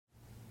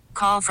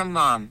Call from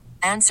mom.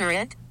 Answer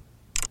it.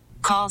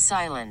 Call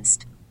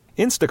silenced.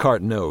 Instacart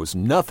knows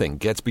nothing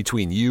gets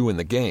between you and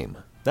the game.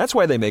 That's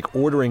why they make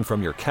ordering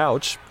from your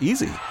couch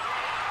easy.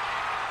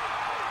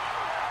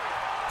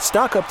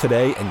 Stock up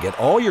today and get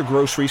all your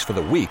groceries for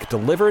the week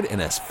delivered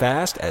in as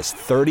fast as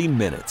 30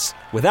 minutes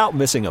without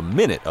missing a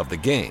minute of the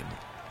game.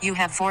 You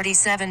have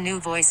 47 new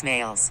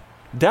voicemails.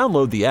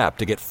 Download the app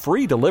to get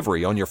free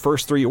delivery on your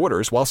first 3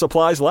 orders while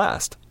supplies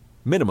last.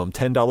 Minimum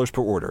 $10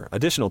 per order.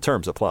 Additional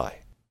terms apply.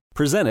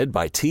 Presented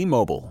by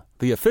T-Mobile,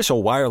 the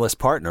official wireless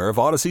partner of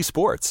Odyssey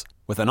Sports.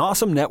 With an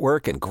awesome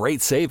network and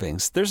great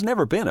savings, there's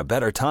never been a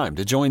better time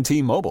to join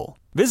T-Mobile.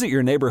 Visit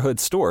your neighborhood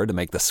store to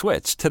make the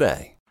switch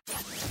today.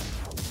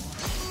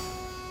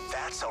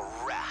 That's a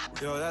wrap.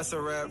 Yo, that's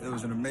a wrap. It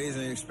was an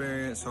amazing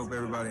experience. Hope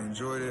everybody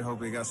enjoyed it. Hope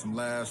we got some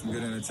laughs, some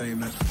good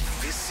entertainment.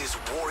 This is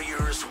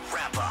Warriors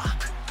Wrap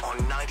Up on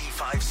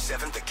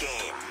 95.7 The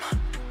Game.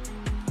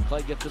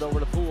 Clay gets it over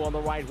to Poole on the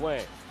right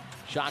wing.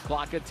 Shot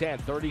clock at 10,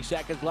 30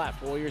 seconds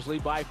left. Warriors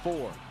lead by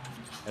 4.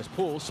 As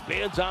Poole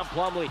spins on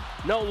Plumlee.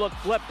 No look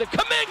flip to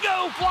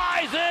Kuminga,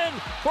 flies in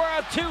for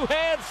a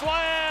 2-hand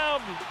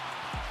slam.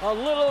 A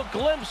little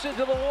glimpse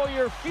into the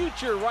Warrior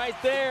future right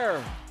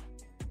there.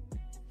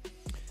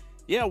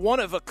 Yeah, one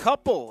of a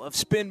couple of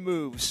spin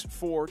moves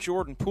for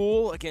Jordan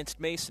Poole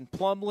against Mason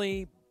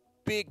Plumlee.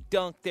 Big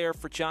dunk there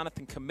for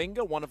Jonathan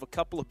Kuminga. One of a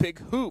couple of big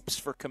hoops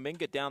for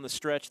Kuminga down the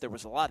stretch. There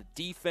was a lot of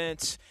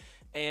defense.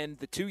 And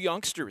the two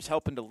youngsters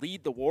helping to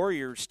lead the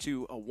Warriors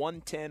to a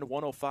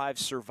 110-105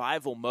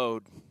 survival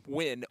mode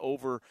win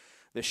over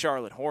the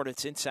Charlotte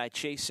Hornets inside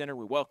Chase Center.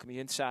 We welcome you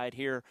inside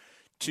here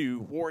to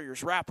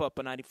Warriors Wrap-Up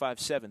on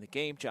 95.7 The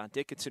Game. John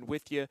Dickinson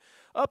with you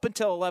up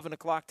until 11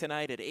 o'clock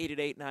tonight at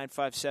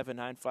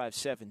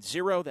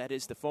 888-957-9570. That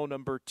is the phone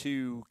number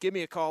to give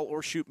me a call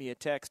or shoot me a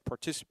text.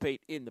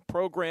 Participate in the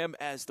program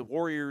as the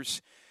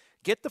Warriors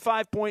get the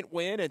 5-point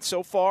win. And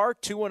so far,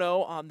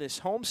 2-0 on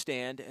this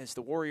homestand as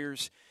the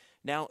Warriors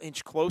now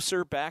inch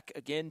closer back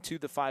again to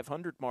the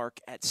 500 mark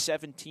at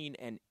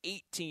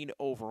 17-18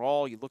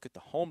 overall. You look at the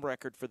home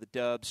record for the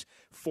Dubs,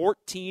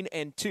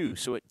 14-2.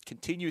 So it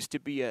continues to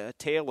be a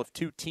tale of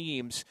two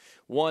teams,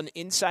 one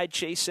inside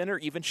Chase Center,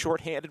 even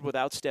shorthanded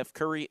without Steph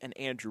Curry and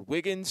Andrew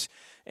Wiggins,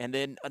 and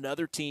then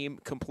another team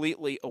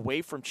completely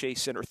away from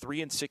Chase Center,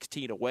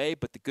 3-16 away.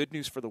 But the good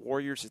news for the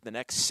Warriors is the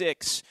next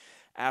 6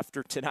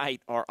 after tonight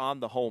are on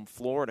the home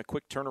floor, and a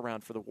quick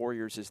turnaround for the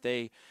Warriors as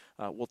they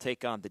will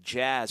take on the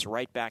Jazz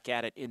right back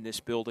at it in this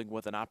building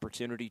with an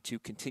opportunity to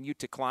continue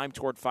to climb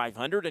toward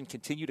 500 and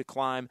continue to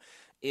climb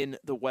in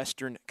the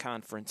Western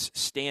Conference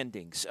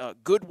standings.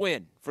 Good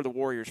win for the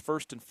Warriors,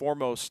 first and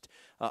foremost,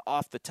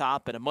 off the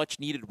top, and a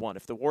much-needed one.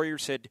 If the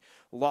Warriors had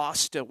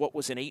lost what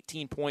was an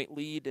 18-point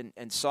lead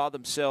and saw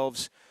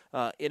themselves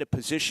in a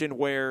position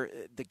where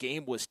the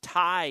game was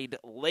tied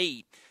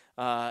late,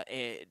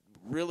 it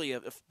really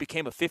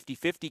became a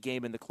 50-50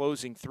 game in the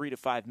closing 3 to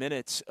 5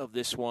 minutes of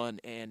this one.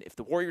 And if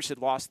the Warriors had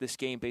lost this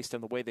game based on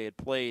the way they had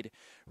played,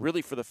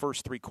 really for the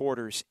first 3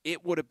 quarters,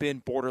 it would have been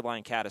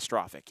borderline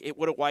catastrophic. It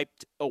would have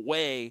wiped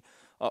away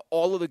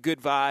all of the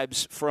good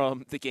vibes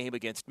from the game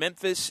against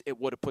Memphis. It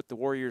would have put the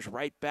Warriors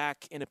right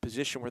back in a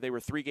position where they were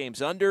 3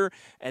 games under,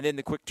 and then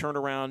the quick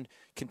turnaround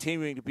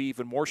continuing to be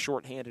even more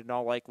shorthanded in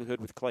all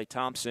likelihood with Klay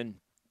Thompson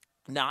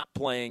not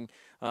playing,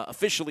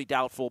 officially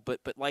doubtful, but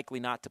likely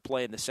not to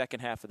play in the second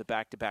half of the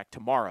back-to-back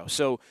tomorrow.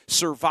 So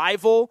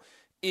survival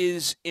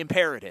is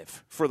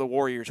imperative for the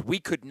Warriors. We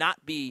could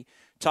not be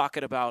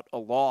talking about a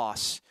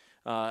loss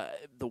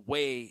the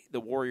way the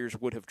Warriors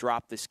would have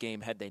dropped this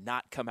game had they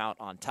not come out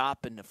on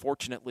top. And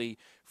unfortunately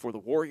for the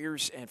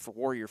Warriors and for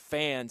Warrior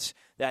fans,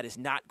 that is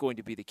not going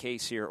to be the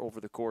case here over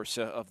the course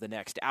of the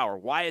next hour.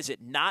 Why is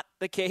it not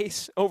the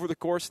case over the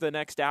course of the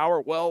next hour?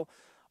 Well,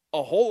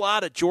 a whole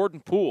lot of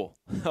Jordan Poole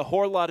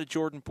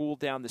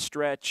down the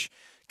stretch,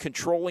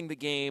 controlling the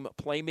game,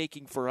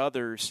 playmaking for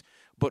others.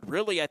 But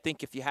really, I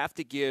think if you have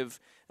to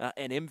give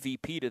an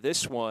MVP to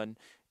this one,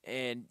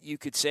 and you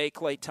could say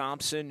Klay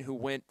Thompson, who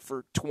went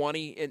for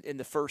 20 in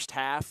the first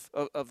half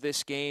of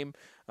this game.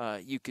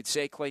 You could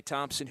say Klay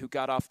Thompson, who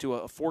got off to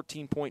a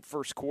 14-point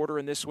first quarter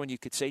in this one. You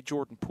could say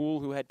Jordan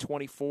Poole, who had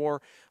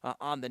 24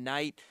 on the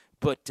night.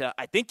 But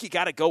I think you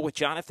got to go with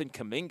Jonathan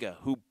Kuminga,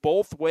 who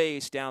both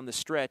ways down the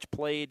stretch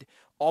played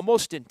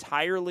almost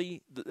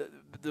entirely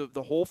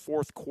the whole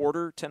fourth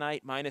quarter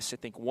tonight, minus I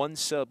think one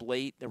sub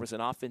late. There was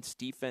an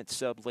offense-defense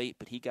sub late,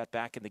 but he got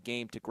back in the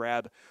game to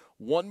grab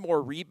one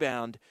more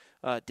rebound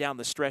down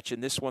the stretch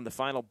in this one, the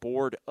final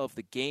board of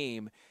the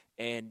game.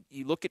 And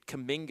you look at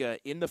Kuminga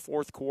in the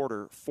fourth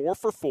quarter, 4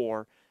 for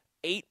 4,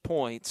 8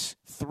 points,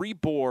 3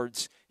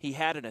 boards. He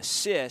had an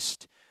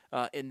assist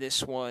in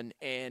this one,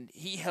 and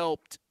he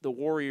helped the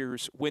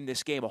Warriors win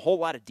this game. A whole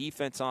lot of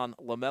defense on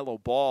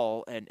LaMelo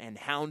Ball and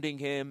hounding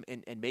him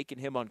and making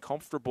him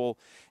uncomfortable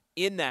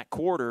in that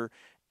quarter.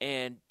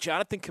 And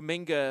Jonathan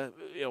Kuminga,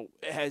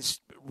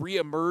 has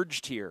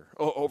reemerged here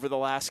over the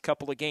last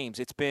couple of games.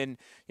 It's been,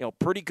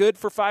 pretty good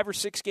for 5 or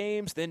 6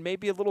 games, then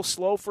maybe a little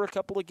slow for a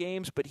couple of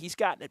games, but he's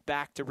gotten it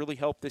back to really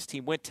help this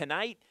team win.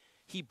 Tonight,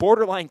 he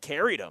borderline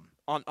carried them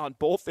on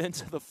both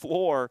ends of the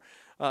floor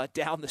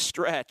down the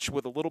stretch,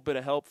 with a little bit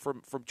of help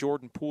from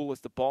Jordan Poole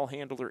as the ball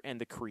handler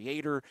and the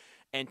creator.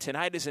 And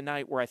tonight is a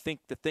night where I think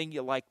the thing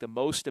you like the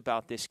most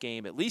about this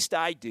game, at least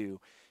I do,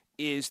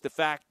 is the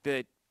fact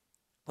that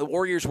the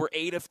Warriors were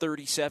 8 of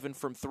 37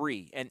 from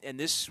 3. And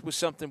this was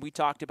something we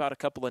talked about a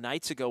couple of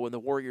nights ago when the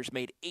Warriors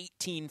made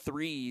 18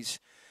 threes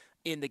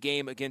in the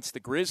game against the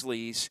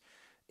Grizzlies.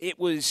 It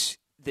was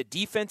the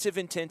defensive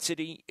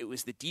intensity, it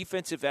was the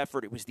defensive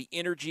effort, it was the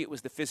energy, it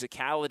was the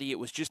physicality, it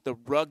was just the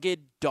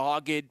rugged,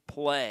 dogged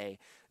play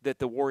that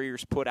the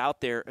Warriors put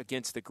out there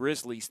against the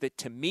Grizzlies that,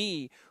 to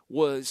me,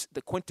 was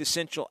the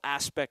quintessential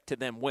aspect to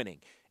them winning.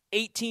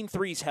 18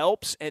 threes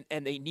helps, and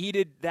they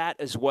needed that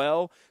as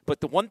well.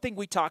 But the one thing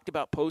we talked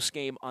about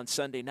post-game on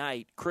Sunday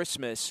night,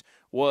 Christmas,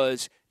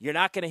 was you're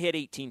not going to hit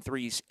 18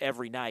 threes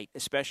every night,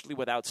 especially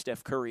without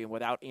Steph Curry and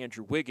without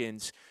Andrew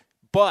Wiggins.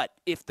 But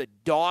if the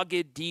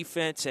dogged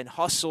defense and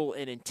hustle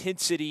and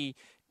intensity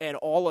and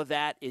all of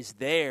that is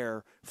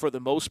there for the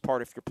most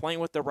part, if you're playing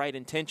with the right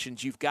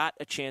intentions, you've got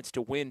a chance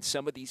to win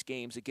some of these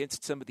games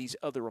against some of these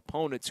other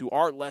opponents who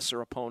are lesser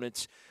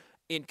opponents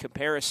in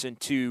comparison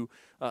to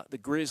the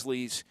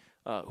Grizzlies,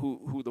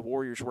 who the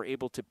Warriors were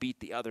able to beat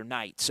the other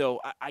night.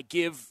 So I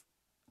give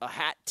a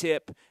hat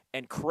tip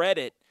and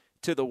credit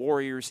to the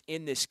Warriors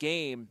in this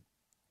game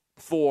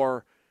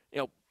for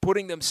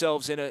putting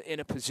themselves in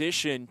a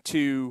position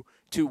to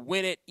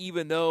win it,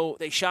 even though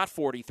they shot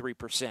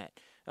 43%.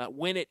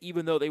 Win it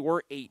even though they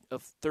were 8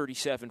 of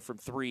 37 from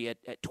 3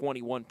 at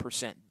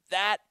 21%.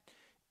 That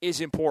is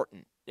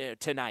important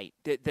tonight,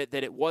 that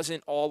it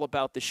wasn't all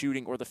about the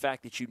shooting or the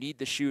fact that you need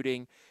the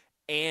shooting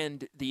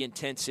and the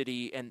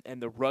intensity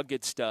and the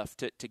rugged stuff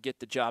to get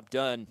the job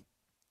done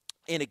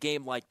in a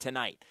game like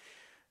tonight.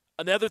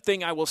 Another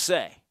thing I will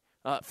say,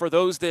 for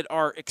those that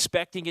are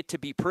expecting it to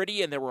be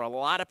pretty, and there were a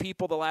lot of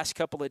people the last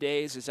couple of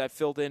days as I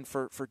filled in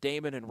for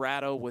Damon and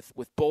Ratto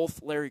with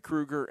both Larry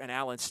Krueger and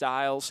Alan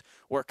Stiles,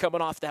 where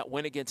coming off that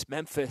win against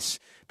Memphis,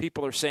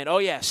 people are saying, oh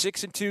yeah,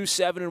 6-2,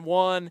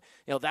 7-1,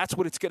 that's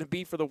what it's going to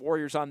be for the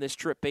Warriors on this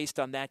trip based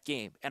on that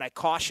game. And I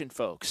caution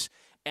folks,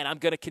 and I'm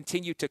going to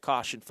continue to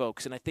caution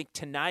folks, and I think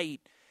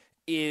tonight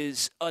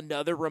is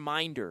another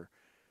reminder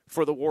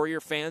for the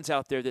Warrior fans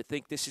out there that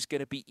think this is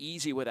going to be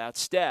easy without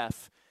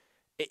Steph.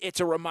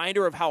 It's a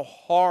reminder of how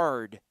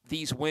hard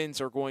these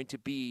wins are going to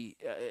be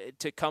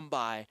to come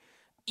by,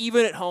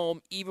 even at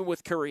home, even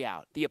with Curry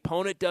out. The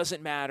opponent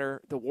doesn't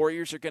matter. The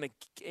Warriors are going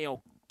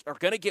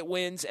to get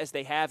wins as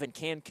they have and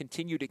can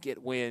continue to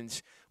get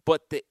wins.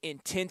 But the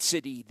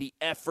intensity, the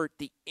effort,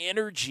 the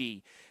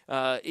energy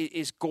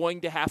is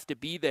going to have to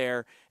be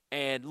there.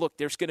 And look,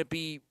 there's going to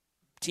be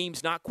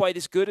teams not quite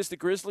as good as the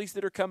Grizzlies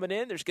that are coming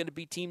in. There's going to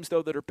be teams,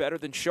 though, that are better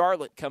than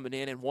Charlotte coming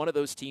in, and one of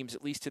those teams,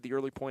 at least to the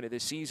early point of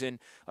this season,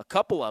 a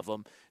couple of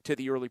them to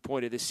the early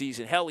point of this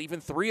season, hell,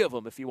 even 3 of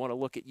them, if you want to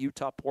look at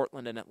Utah,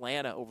 Portland, and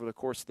Atlanta over the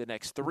course of the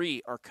next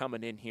 3 are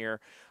coming in here.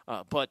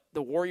 But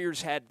the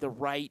Warriors had the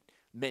right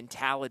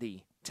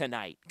mentality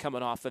tonight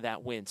coming off of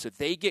that win. So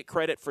they get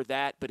credit for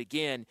that. But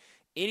again,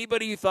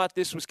 anybody who thought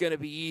this was going to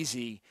be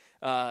easy,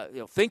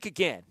 think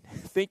again.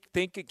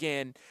 Think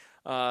again.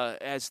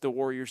 As the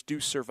Warriors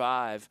do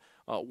survive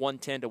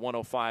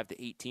 110-105, the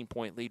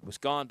 18-point lead was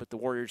gone, but the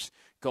Warriors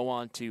go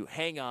on to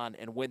hang on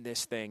and win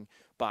this thing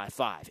by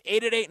 5.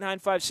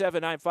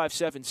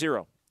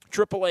 888-957-9570,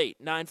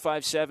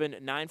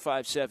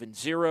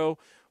 888-957-9570.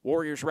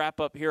 Warriors wrap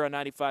up here on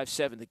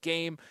 95.7 The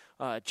Game.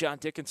 John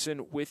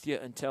Dickinson with you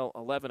until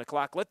 11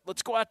 o'clock.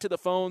 Let's go out to the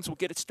phones. We'll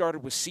get it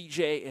started with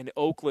CJ in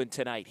Oakland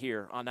tonight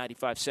here on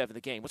 95.7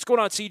 The Game. What's going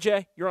on,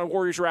 CJ? You're on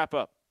Warriors Wrap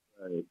Up.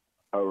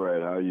 All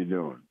right. How you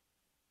doing?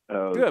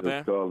 Good,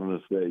 man. Calling to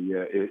say,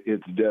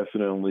 it's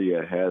definitely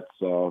a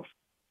hats-off,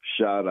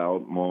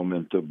 shout-out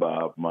moment to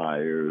Bob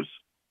Myers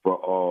for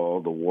all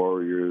the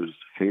Warriors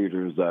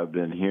haters I've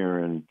been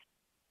hearing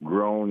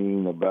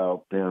groaning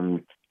about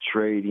them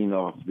trading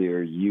off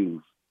their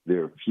youth,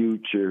 their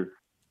future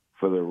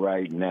for the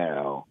right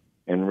now,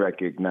 and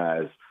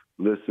recognize,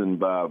 listen,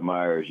 Bob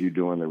Myers, you're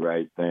doing the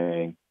right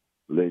thing.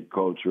 Let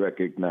Coach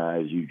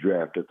recognize you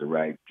drafted the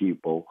right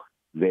people.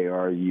 They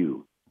are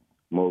you.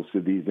 Most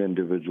of these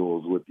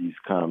individuals with these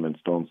comments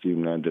don't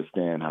seem to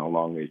understand how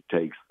long it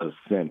takes a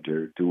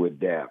center to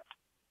adapt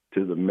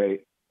to the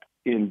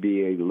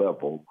NBA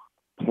level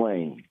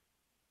playing.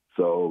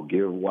 So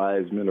give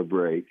Wiseman a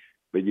break.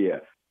 But,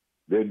 yes,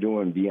 they're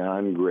doing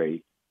beyond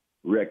great,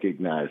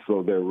 recognize.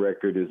 So their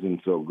record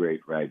isn't so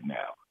great right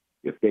now.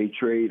 If they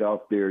trade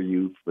off their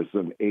youth for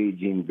some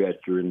aging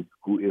veteran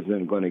who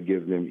isn't going to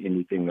give them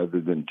anything other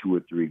than 2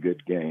 or 3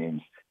 good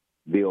games,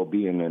 they'll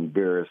be an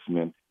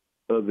embarrassment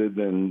other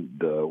than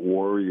the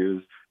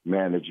Warriors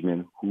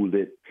management who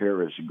let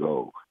Parrish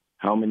go.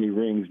 How many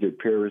rings did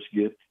Parrish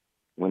get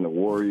when the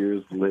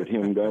Warriors let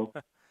him go?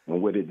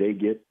 And what did they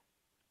get?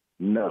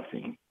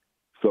 Nothing.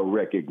 So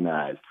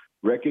recognize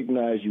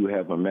you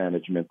have a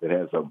management that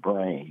has a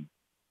brain,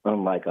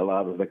 unlike a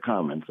lot of the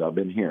comments I've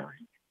been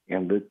hearing,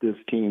 and let this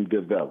team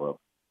develop.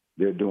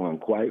 They're doing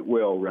quite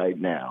well right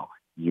now.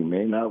 You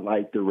may not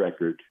like the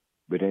record,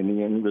 but in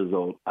the end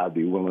result, I'd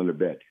be willing to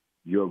bet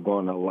you're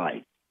going to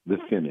like the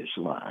finish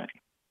line.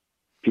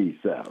 Peace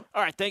out.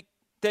 All right,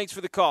 thanks for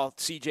the call,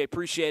 CJ.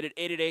 Appreciate it.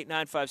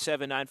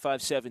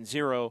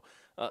 888-957-9570.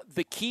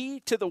 The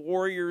key to the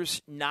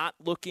Warriors not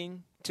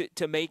looking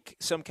to make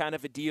some kind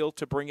of a deal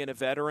to bring in a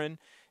veteran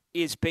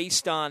is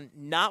based on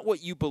not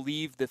what you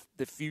believe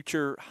the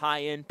future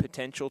high-end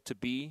potential to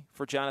be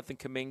for Jonathan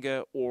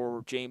Kuminga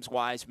or James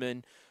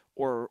Wiseman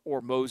or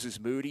Moses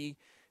Moody.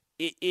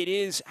 It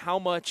is how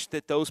much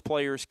that those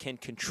players can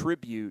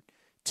contribute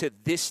to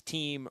this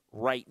team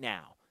right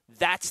now.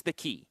 That's the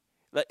key.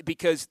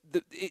 Because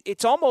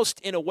it's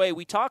almost, in a way,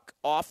 we talk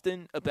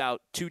often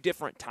about two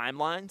different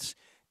timelines.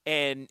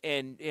 And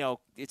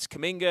it's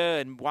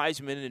Kuminga and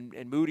Wiseman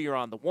and Moody are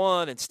on the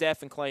one, and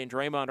Steph and Clay and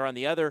Draymond are on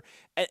the other.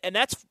 And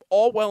that's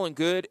all well and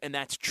good, and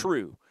that's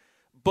true.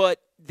 But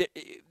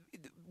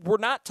we're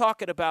not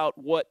talking about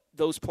what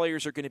those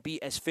players are going to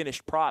be as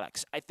finished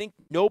products. I think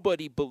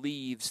nobody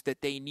believes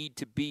that they need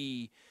to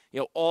be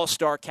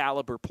all-star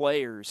caliber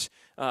players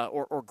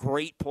or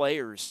great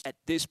players at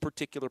this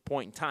particular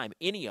point in time,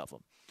 any of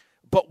them.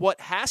 But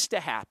what has to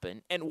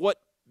happen, and what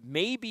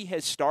maybe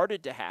has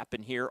started to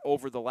happen here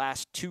over the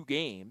last two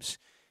games,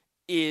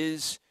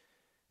 is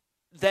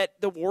that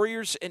the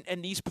Warriors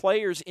and these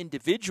players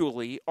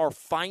individually are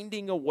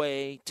finding a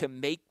way to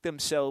make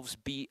themselves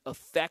be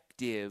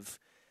effective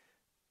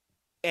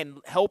and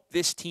help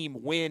this team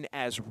win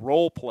as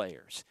role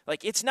players.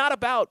 Like, it's not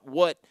about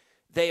what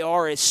they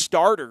are as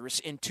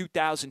starters in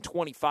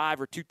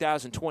 2025 or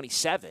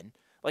 2027.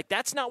 Like,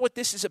 that's not what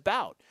this is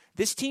about.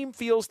 This team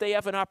feels they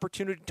have an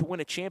opportunity to win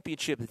a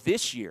championship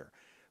this year,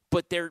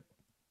 but their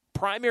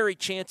primary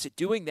chance at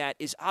doing that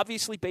is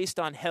obviously based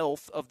on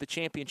health of the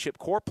championship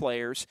core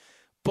players.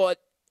 But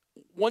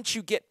once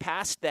you get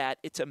past that,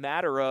 it's a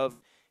matter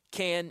of,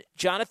 can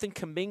Jonathan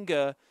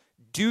Kuminga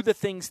do the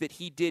things that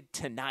he did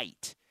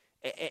tonight?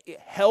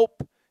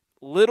 Help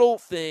little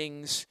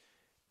things,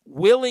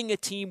 willing a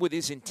team with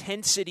his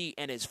intensity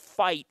and his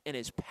fight and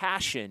his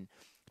passion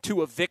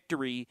to a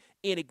victory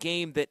in a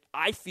game that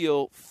I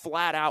feel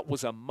flat out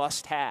was a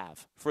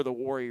must-have for the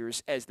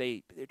Warriors as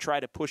they try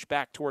to push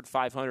back toward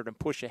 500 and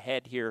push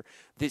ahead here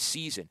this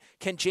season.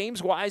 Can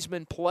James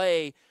Wiseman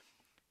play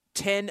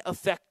 10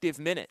 effective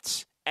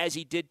minutes as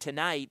he did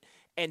tonight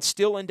and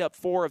still end up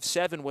 4 of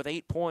 7 with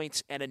 8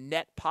 points and a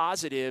net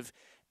positive,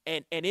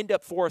 and end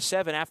up 4 of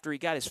 7 after he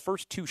got his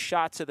first 2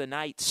 shots of the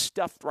night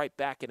stuffed right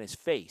back in his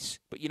face?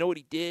 But you know what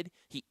he did?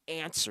 He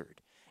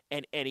answered.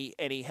 And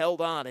he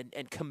held on,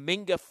 and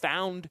Kuminga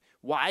found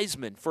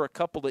Wiseman for a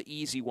couple of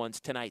easy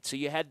ones tonight. So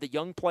you had the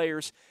young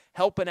players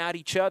helping out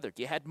each other.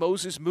 You had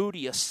Moses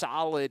Moody, a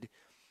solid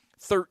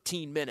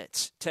 13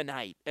 minutes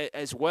tonight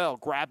as well,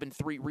 grabbing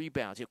 3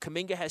 rebounds.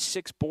 Kuminga has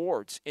 6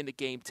 boards in the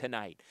game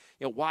tonight.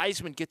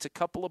 Wiseman gets a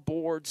couple of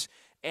boards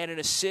and an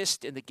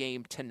assist in the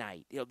game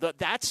tonight.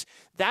 That's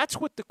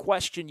what the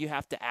question you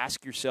have to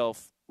ask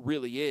yourself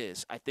really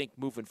is, I think,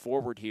 moving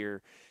forward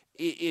here.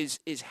 Is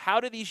how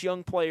do these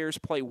young players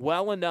play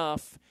well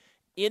enough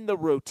in the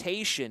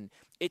rotation?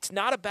 It's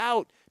not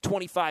about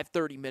 25,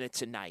 30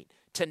 minutes a night.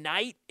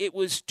 Tonight, it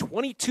was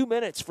 22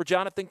 minutes for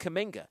Jonathan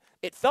Kuminga.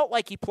 It felt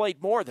like he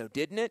played more, though,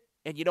 didn't it?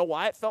 And you know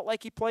why it felt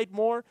like he played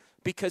more?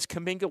 Because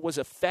Kuminga was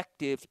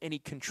effective and he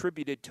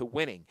contributed to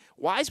winning.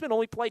 Wiseman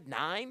only played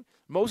 9.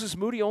 Moses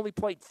Moody only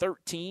played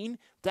 13.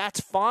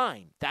 That's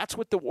fine. That's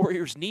what the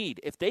Warriors need.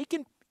 If they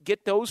can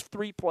get those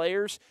 3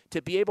 players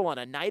to be able on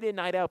a night-in,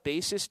 night-out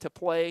basis to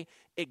play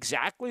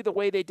exactly the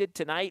way they did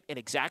tonight and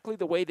exactly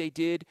the way they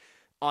did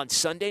on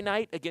Sunday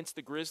night against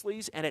the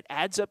Grizzlies, and it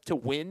adds up to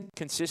win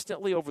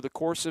consistently over the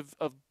course of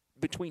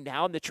between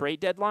now and the trade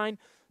deadline,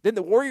 then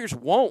the Warriors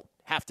won't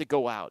have to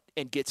go out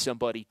and get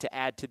somebody to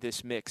add to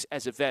this mix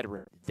as a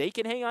veteran. They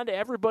can hang on to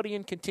everybody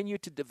and continue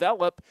to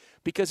develop,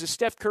 because if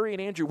Steph Curry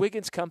and Andrew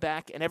Wiggins come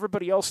back and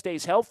everybody else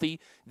stays healthy,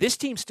 this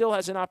team still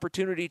has an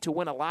opportunity to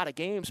win a lot of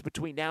games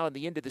between now and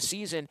the end of the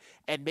season.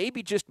 And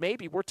maybe, just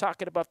maybe, we're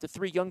talking about the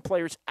 3 young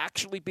players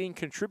actually being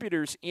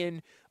contributors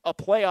in a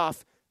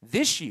playoff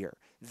this year.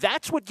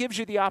 That's what gives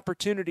you the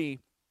opportunity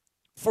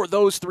for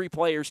those 3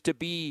 players to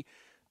be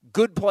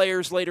good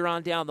players later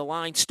on down the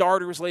line,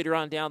 starters later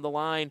on down the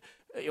line,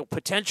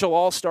 potential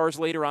all-stars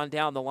later on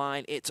down the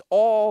line. It's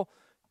all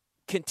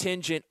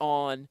contingent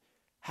on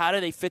how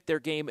do they fit their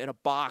game in a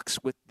box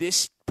with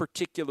this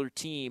particular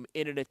team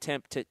in an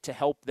attempt to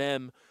help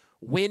them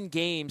win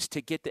games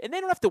to get and they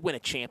don't have to win a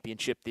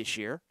championship this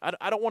year.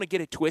 I don't want to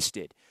get it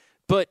twisted.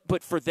 But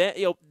for that,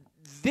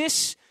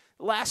 this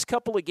last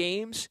couple of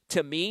games,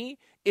 to me,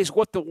 is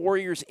what the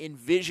Warriors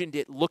envisioned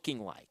it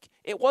looking like.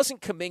 It wasn't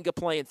Kuminga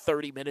playing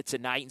 30 minutes a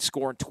night and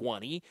scoring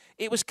 20.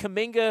 It was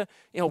Kuminga,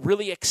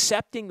 really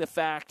accepting the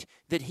fact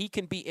that he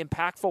can be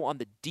impactful on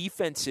the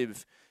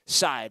defensive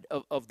side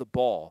of the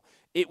ball.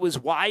 It was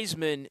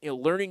Wiseman,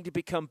 learning to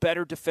become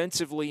better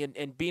defensively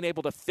and being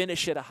able to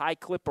finish at a high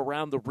clip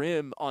around the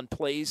rim on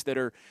plays that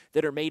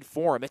are made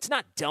for him. It's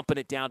not dumping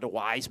it down to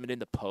Wiseman in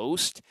the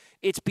post.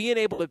 It's being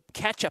able to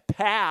catch a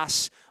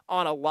pass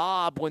on a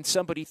lob when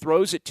somebody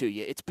throws it to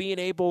you. It's being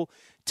able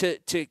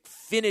to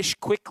finish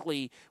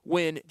quickly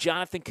when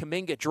Jonathan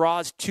Kuminga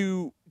draws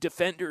 2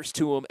 defenders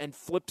to him and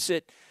flips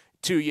it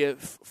to you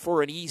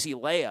for an easy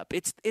layup.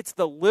 It's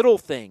the little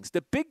things.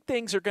 The big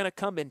things are going to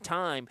come in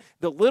time.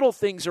 The little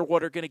things are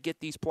what are going to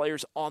get these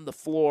players on the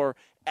floor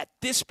at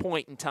this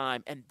point in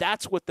time, and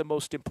that's what the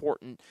most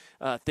important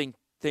thing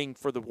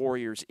for the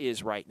Warriors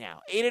is right now.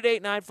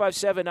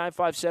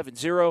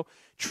 888-957-9570,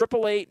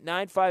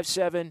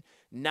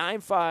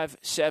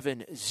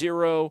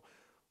 888-957-9570.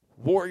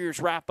 Warriors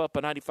wrap up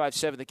a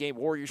 95-7 the game.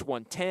 Warriors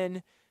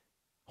 110.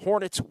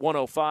 Hornets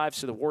 105,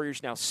 so the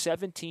Warriors now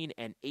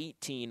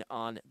 17-18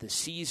 on the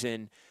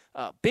season.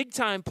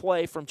 Big-time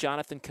play from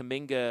Jonathan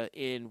Kuminga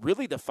in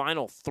really the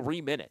final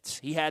 3 minutes.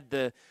 He had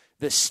the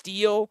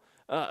steal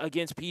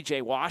against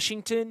P.J.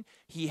 Washington.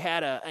 He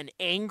had an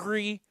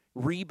angry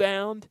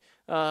rebound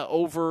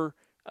over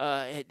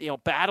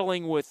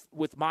battling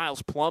with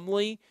Miles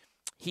Plumlee.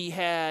 He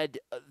had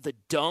the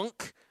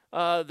dunk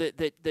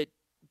that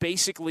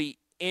basically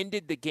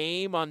ended the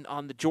game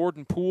on the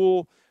Jordan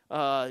Poole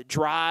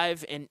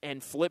drive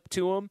and flip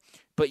to him.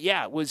 But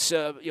yeah, it was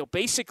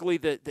basically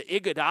the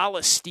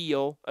Iguodala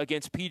steal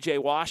against P.J.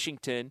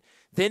 Washington,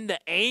 then the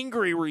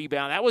angry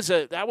rebound. That was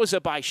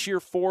a by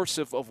sheer force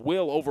of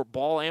will over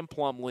Ball and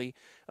Plumlee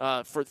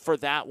for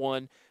that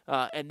one.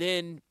 And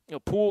then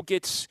Poole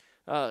gets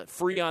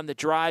free on the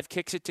drive,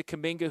 kicks it to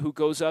Kuminga, who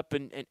goes up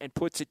and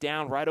puts it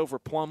down right over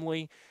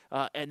Plumlee.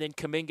 And then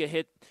Kuminga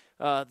hit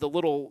the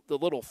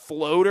little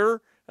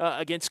floater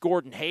against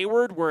Gordon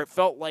Hayward, where it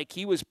felt like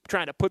he was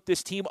trying to put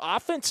this team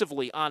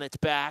offensively on its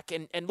back.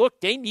 And look,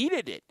 they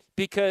needed it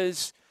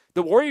because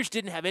the Warriors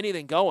didn't have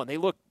anything going. They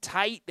looked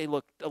tight. They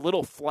looked a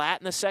little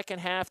flat in the second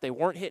half. They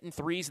weren't hitting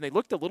threes, and they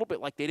looked a little bit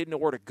like they didn't know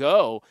where to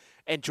go.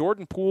 And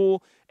Jordan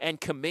Poole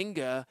and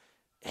Kuminga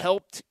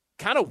helped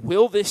kind of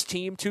will this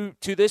team to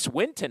this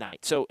win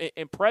tonight. So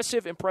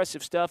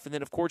impressive stuff. And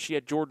then, of course, you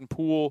had Jordan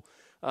Poole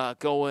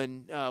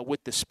going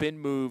with the spin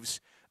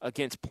moves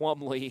against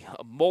Plumlee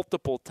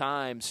multiple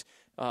times.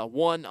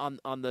 One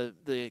on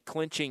the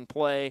clinching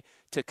play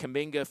to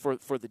Kuminga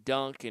for the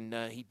dunk, and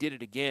he did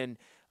it again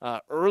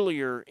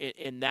earlier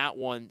in that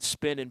one,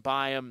 spinning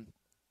by him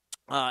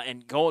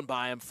and going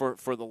by him for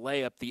the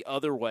layup the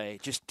other way.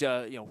 Just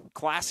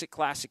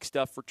classic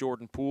stuff for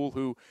Jordan Poole,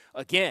 who,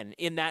 again,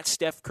 in that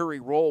Steph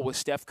Curry role with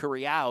Steph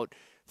Curry out,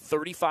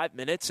 35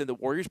 minutes, and the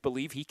Warriors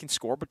believe he can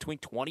score between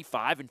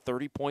 25 and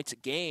 30 points a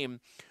game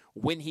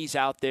when he's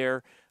out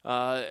there,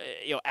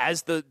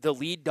 as the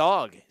lead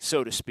dog,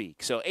 so to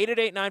speak. So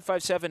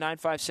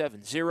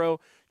 888-957-9570,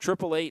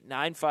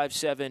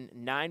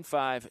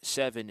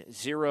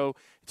 888-957-9570.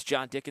 It's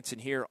John Dickinson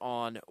here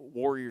on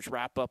Warriors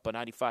Wrap-Up on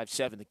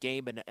 95.7 the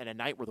game, and a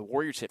night where the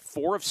Warriors hit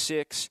 4 of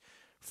 6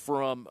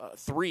 from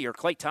 3, or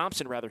Klay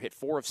Thompson, rather, hit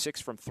 4 of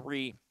 6 from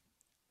 3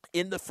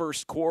 in the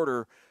first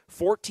quarter.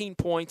 14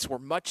 points were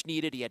much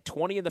needed. He had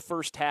 20 in the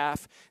first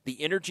half.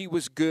 The energy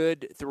was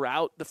good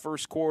throughout the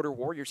first quarter.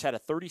 Warriors had a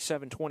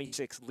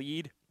 37-26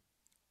 lead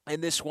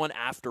in this one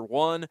after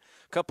one. A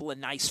couple of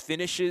nice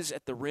finishes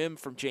at the rim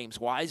from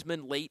James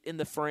Wiseman late in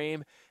the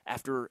frame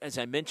after, as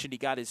I mentioned, he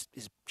got his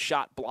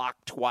shot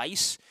blocked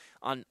twice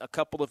on a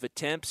couple of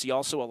attempts. He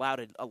also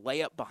allowed a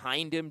layup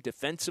behind him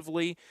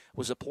defensively.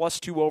 Was a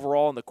 +2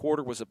 overall in the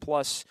quarter, was a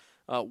 +1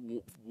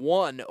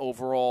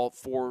 overall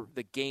for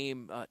the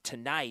game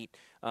tonight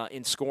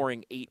in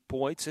scoring 8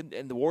 points.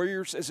 And the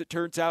Warriors, as it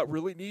turns out,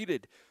 really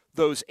needed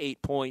those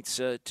 8 points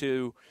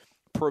to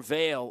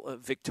prevail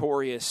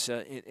victorious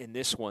in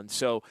this one.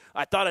 So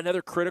I thought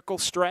another critical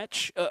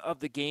stretch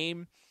of the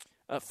game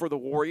for the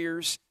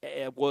Warriors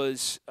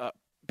was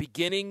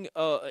beginning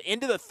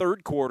into the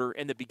third quarter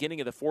and the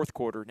beginning of the fourth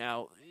quarter.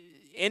 Now,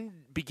 into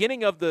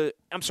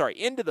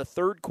the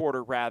third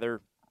quarter, rather,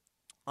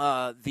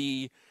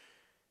 the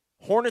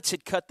Hornets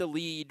had cut the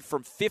lead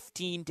from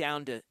 15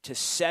 down to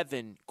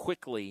 7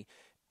 quickly,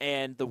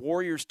 and the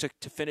Warriors,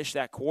 to finish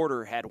that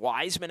quarter, had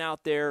Wiseman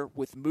out there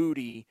with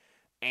Moody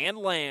and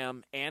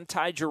Lamb and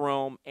Ty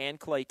Jerome and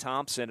Klay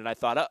Thompson, and I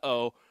thought,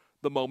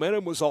 the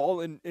momentum was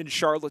all in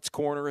Charlotte's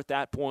corner at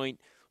that point.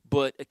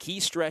 But a key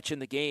stretch in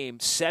the game,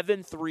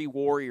 7-3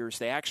 Warriors.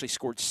 They actually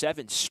scored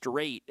 7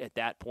 straight at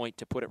that point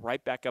to put it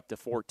right back up to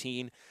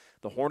 14.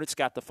 The Hornets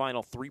got the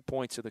final 3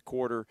 points of the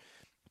quarter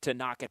to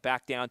knock it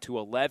back down to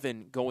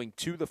 11 going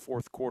to the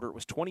fourth quarter. It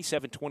was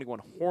 27-21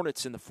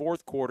 Hornets in the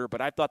fourth quarter, but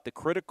I thought the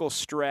critical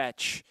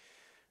stretch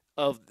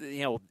of,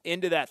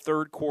 into that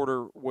third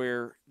quarter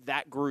where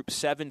that group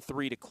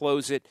 7-3 to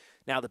close it.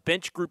 Now, the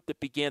bench group that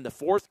began the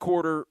fourth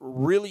quarter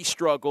really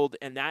struggled,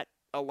 and that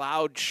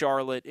allowed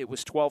Charlotte. It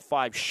was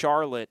 12-5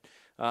 Charlotte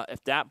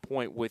at that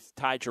point with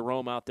Ty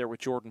Jerome out there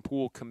with Jordan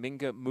Poole,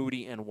 Kuminga,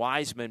 Moody, and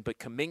Wiseman. But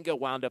Kuminga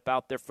wound up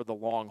out there for the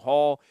long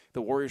haul.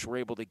 The Warriors were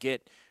able to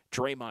get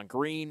Draymond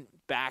Green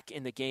back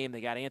in the game.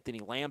 They got Anthony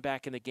Lamb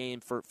back in the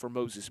game for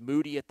Moses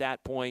Moody at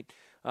that point.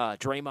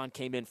 Draymond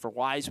came in for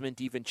Wiseman,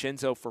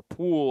 DiVincenzo for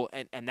Poole,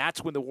 and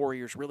that's when the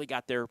Warriors really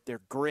got their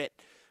grit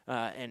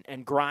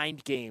and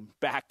grind game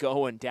back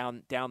going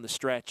down the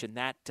stretch, and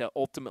that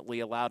ultimately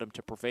allowed him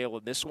to prevail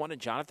in this one. And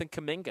Jonathan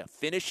Kuminga,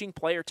 finishing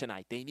player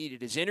tonight. They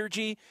needed his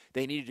energy.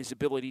 They needed his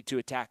ability to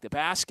attack the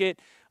basket.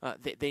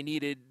 They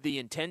needed the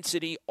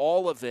intensity,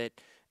 all of it.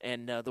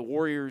 And the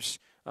Warriors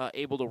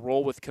able to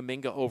roll with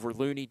Kuminga over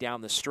Looney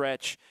down the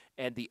stretch,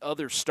 and the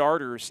other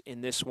starters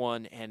in this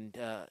one, and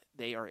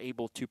they are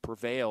able to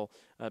prevail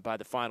by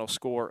the final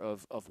score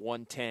of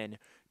 110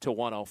 to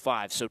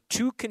 105. So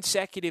 2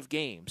 consecutive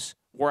games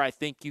where I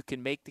think you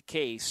can make the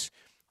case,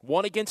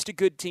 one against a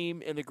good team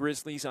in the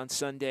Grizzlies on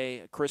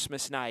Sunday,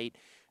 Christmas night.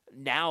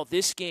 Now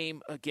this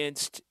game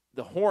against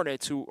the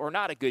Hornets, who are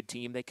not a good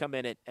team. They come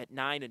in at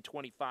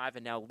 9-25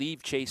 and now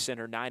leave Chase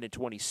Center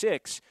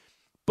 9-26.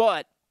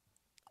 But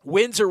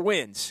wins are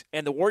wins,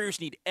 and the Warriors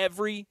need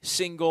every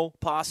single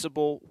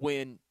possible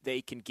win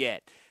they can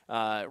get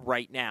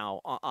right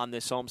now on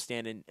this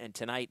homestand. And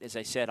tonight, as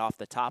I said off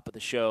the top of the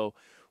show,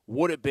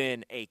 would have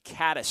been a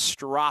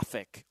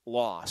catastrophic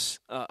loss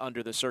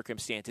under the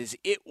circumstances.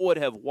 It would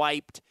have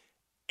wiped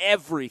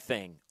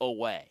everything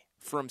away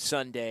from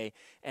Sunday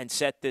and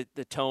set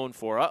the tone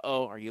for,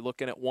 are you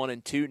looking at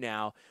 1-2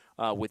 now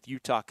with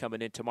Utah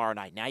coming in tomorrow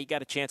night? Now you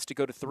got a chance to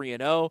go to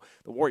 3-0.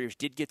 The Warriors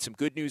did get some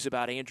good news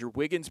about Andrew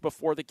Wiggins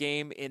before the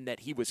game in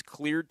that he was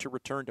cleared to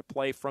return to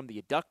play from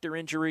the adductor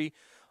injury,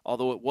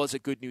 although it was a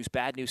good news,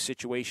 bad news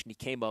situation. He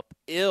came up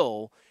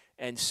ill,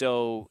 and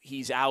so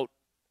he's out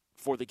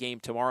for the game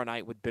tomorrow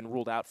night, would have been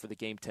ruled out for the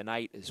game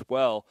tonight as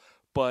well.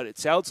 But it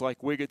sounds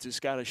like Wiggins has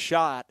got a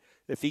shot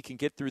if he can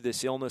get through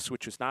this illness,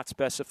 which was not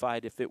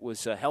specified if it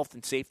was a health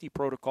and safety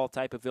protocol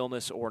type of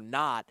illness or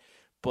not.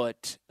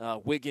 But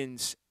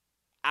Wiggins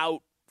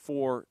out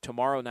for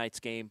tomorrow night's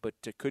game, but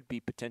could be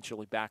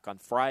potentially back on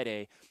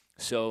Friday.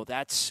 So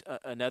that's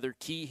another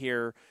key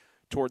here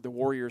toward the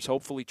Warriors,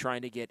 hopefully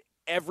trying to get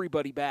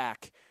everybody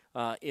back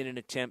in an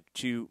attempt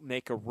to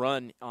make a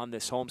run on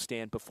this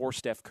homestand before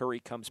Steph Curry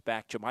comes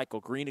back.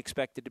 JaMychal Green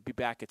expected to be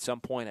back at some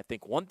point. I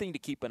think one thing to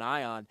keep an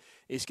eye on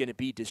is going to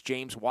be, does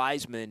James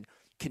Wiseman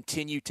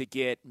continue to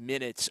get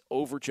minutes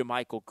over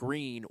JaMychal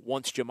Green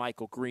once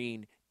JaMychal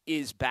Green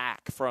is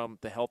back from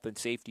the health and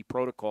safety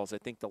protocols? I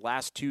think the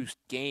last 2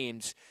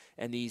 games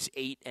and these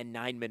 8 and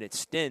 9 minute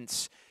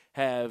stints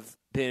have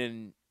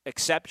been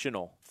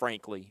exceptional,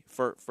 frankly,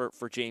 for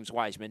James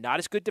Wiseman. Not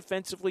as good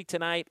defensively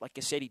tonight. Like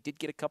I said, he did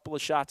get a couple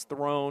of shots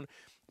thrown,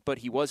 but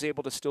he was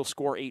able to still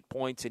score 8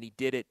 points, and he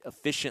did it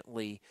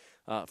efficiently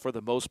for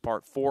the most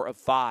part, 4 of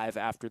 5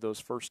 after those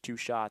first 2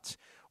 shots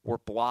were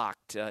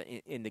blocked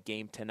in the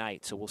game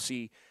tonight. So we'll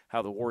see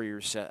how the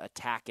Warriors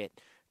attack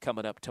it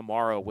coming up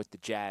tomorrow with the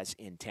Jazz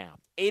in town.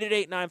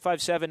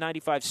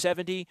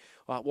 888-957-9570.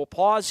 We'll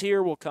pause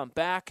here. We'll come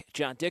back.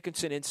 John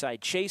Dickinson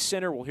inside Chase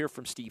Center. We'll hear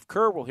from Steve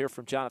Kerr. We'll hear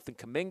from Jonathan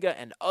Kuminga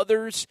and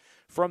others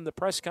from the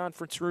press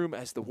conference room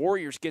as the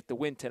Warriors get the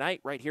win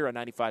tonight right here on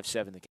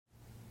 95.7 The Game.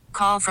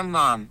 Call from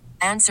mom.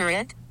 Answer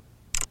it.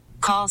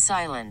 Call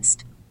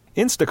silenced.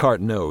 Instacart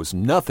knows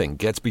nothing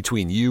gets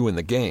between you and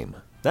the game.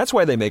 That's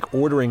why they make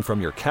ordering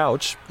from your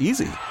couch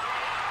easy.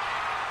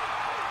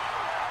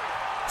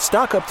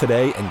 Stock up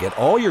today and get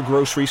all your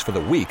groceries for the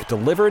week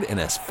delivered in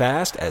as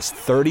fast as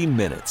 30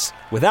 minutes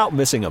without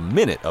missing a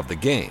minute of the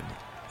game.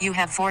 You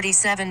have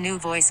 47 new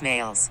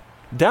voicemails.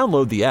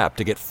 Download the app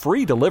to get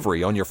free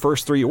delivery on your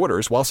first 3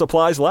 orders while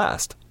supplies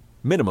last.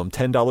 Minimum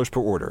 $10 per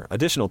order.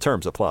 Additional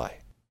terms apply.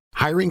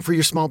 Hiring for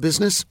your small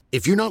business?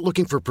 If you're not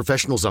looking for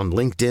professionals on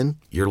LinkedIn,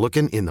 you're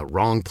looking in the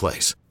wrong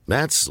place.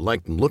 That's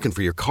like looking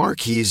for your car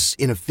keys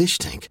in a fish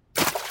tank.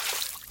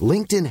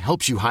 LinkedIn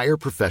helps you hire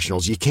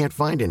professionals you can't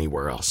find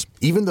anywhere else,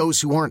 even those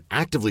who aren't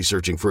actively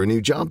searching for a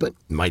new job but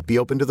might be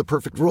open to the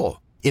perfect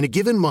role. In a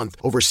given month,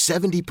 over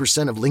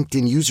 70% of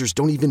LinkedIn users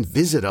don't even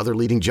visit other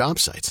leading job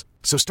sites.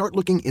 So start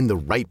looking in the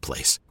right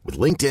place. With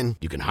LinkedIn,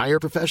 you can hire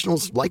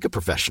professionals like a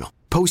professional.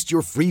 Post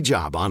your free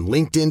job on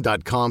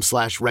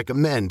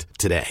linkedin.com/recommend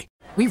today.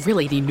 We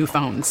really need new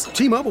phones.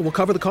 T-Mobile will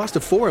cover the cost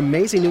of 4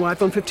 amazing new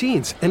iPhone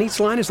 15s, and each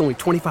line is only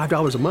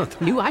 $25 a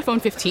month. New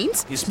iPhone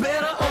 15s? It's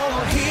better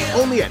over here.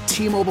 Only at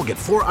T-Mobile, get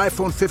 4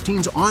 iPhone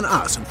 15s on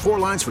us and 4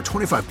 lines for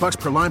 $25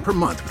 per line per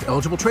month with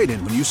eligible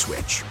trade-in when you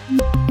switch.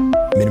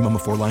 Minimum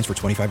of 4 lines for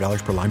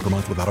 $25 per line per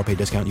month with autopay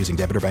discount using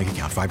debit or bank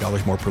account.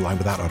 $5 more per line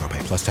without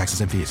autopay, plus taxes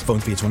and fees. Phone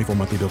fee at 24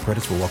 monthly bill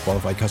credits for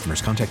well-qualified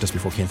customers. Contact us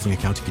before canceling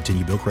account to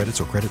continue bill credits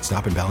or credit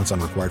stop and balance on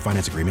required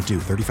finance agreement due.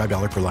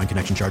 $35 per line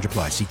connection charge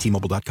applies. See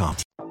T-Mobile.com.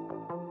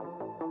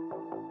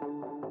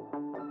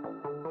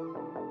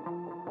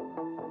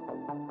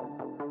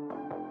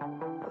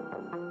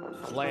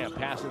 Lamb,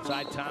 pass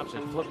inside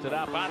Thompson, flipped it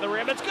up on the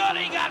rim. It's good.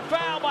 He got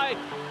fouled by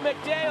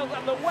McDaniels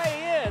on the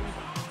way in.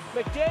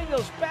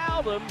 McDaniels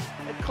fouled him,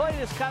 and Clay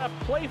just kind of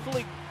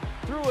playfully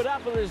threw it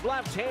up with his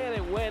left hand.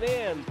 It went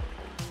in,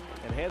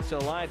 and heads to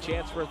the line.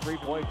 Chance for a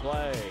three-point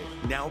play.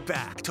 Now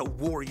back to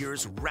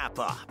Warriors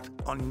Wrap-Up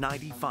on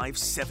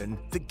 95.7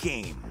 The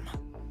Game.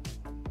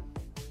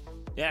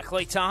 Yeah,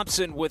 Klay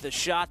Thompson with a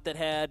shot that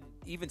had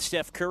even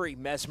Steph Curry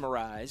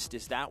mesmerized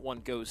as that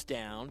one goes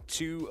down.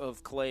 2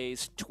 of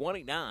Klay's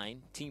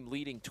 29, team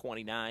leading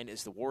 29,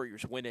 as the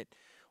Warriors win it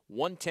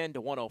 110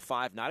 to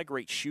 105. Not a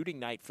great shooting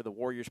night for the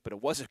Warriors, but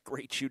it was a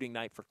great shooting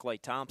night for Klay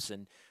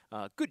Thompson.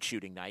 Good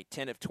shooting night,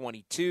 10 of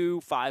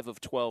 22, 5 of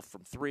 12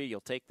 from 3.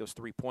 You'll take those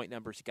 3-point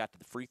numbers. He got to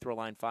the free throw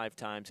line 5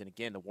 times. And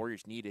again, the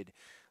Warriors needed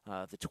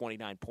the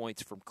 29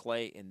 points from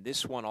Klay in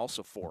this one.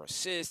 Also 4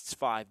 assists,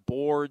 5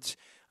 boards.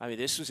 I mean,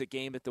 this was a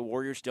game that the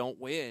Warriors don't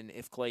win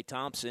if Klay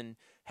Thompson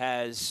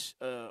has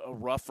a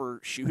rougher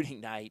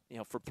shooting night,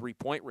 from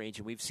 3-point range,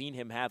 and we've seen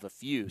him have a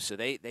few. So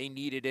they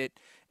needed it,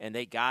 and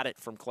they got it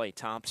from Klay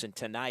Thompson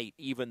tonight,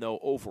 even though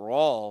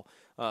overall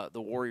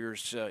the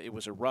Warriors, it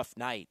was a rough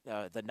night.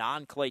 The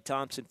non-Klay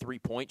Thompson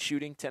 3-point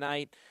shooting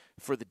tonight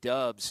for the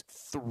Dubs,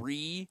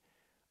 3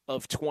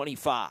 of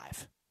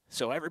 25.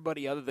 So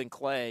everybody other than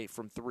Klay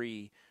from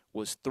 3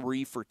 was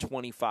 3 for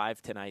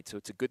 25 tonight, so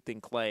it's a good thing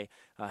Klay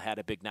had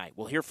a big night.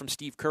 We'll hear from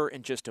Steve Kerr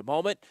in just a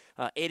moment.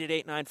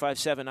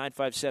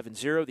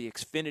 888-957-9570, the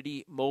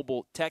Xfinity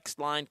mobile text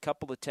line.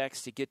 Couple of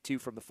texts to get to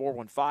from the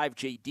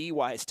 415. JD,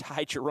 why is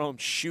Ty Jerome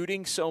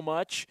shooting so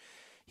much?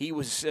 He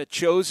was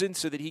chosen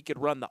so that he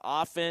could run the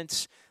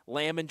offense.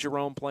 Lamb and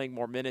Jerome playing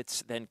more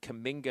minutes than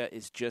Kuminga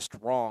is just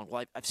wrong.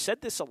 Well, I've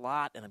said this a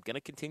lot, and I'm going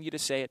to continue to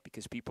say it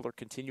because people are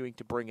continuing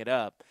to bring it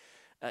up.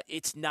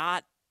 It's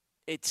not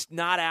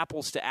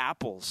apples to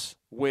apples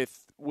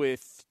with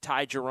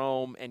Ty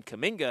Jerome and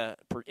Kuminga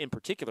in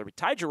particular. But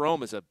Ty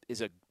Jerome is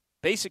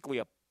basically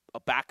a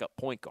backup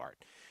point guard,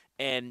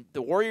 and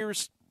the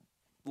Warriors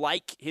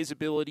like his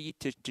ability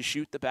to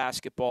shoot the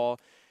basketball.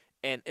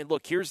 And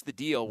look, here's the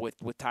deal with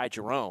Ty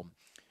Jerome.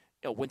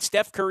 When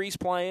Steph Curry's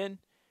playing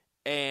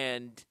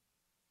and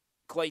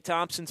Klay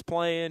Thompson's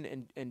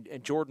playing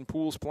and Jordan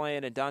Poole's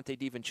playing and Dante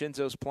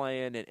DiVincenzo's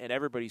playing and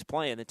everybody's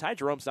playing, then Ty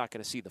Jerome's not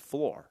going to see the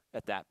floor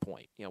at that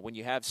point. When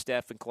you have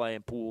Steph and Klay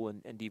and Poole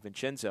and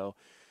DiVincenzo.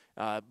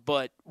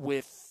 But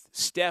with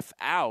Steph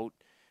out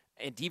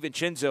and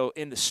DiVincenzo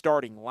in the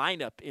starting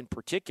lineup in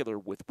particular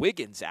with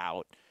Wiggins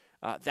out,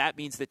 that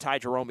means that Ty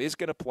Jerome is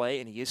going to play,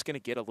 and he is going to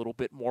get a little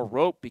bit more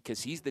rope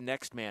because he's the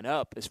next man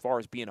up as far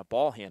as being a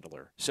ball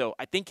handler. So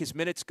I think his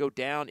minutes go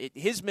down.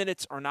 His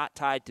minutes are not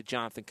tied to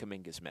Jonathan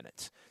Kuminga's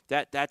minutes.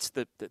 That's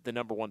the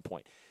number one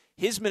point.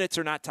 His minutes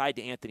are not tied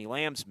to Anthony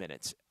Lamb's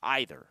minutes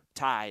either,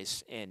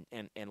 Ty's and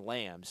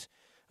Lamb's.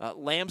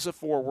 Lamb's a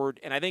forward,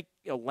 and I think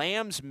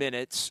Lamb's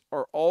minutes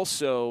are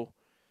also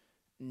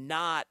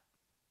not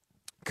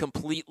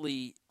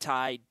completely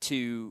tied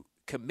to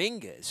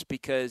Kuminga's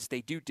because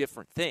they do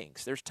different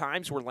things. There's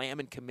times where Lamb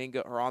and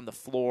Kuminga are on the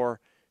floor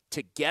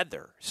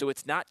together, so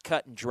it's not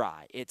cut and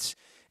dry.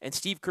 And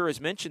Steve Kerr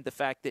has mentioned the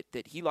fact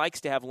that he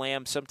likes to have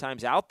Lamb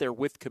sometimes out there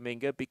with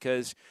Kuminga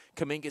because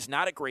Kuminga's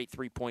not a great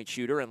three-point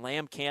shooter, and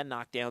Lamb can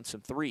knock down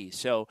some threes.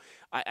 So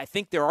I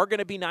think there are going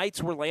to be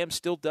nights where Lamb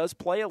still does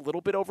play a little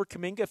bit over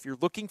Kuminga. If you're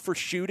looking for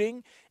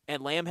shooting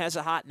and Lamb has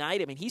a hot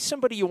night, I mean, he's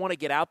somebody you want to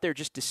get out there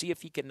just to see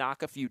if he can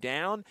knock a few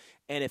down.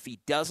 And if he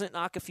doesn't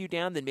knock a few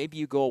down, then maybe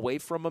you go away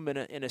from him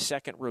in a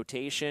second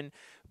rotation.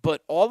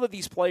 But all of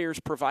these players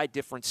provide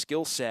different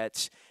skill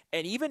sets.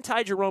 And even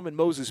Ty Jerome and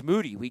Moses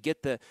Moody, we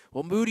get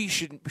Moody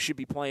should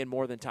be playing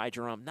more than Ty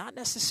Jerome. Not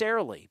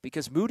necessarily,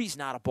 because Moody's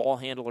not a ball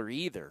handler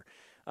either.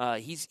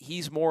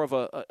 He's more of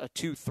a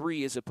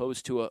 2-3 as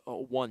opposed to a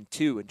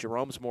 1-2, and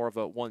Jerome's more of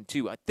a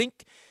 1-2. I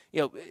think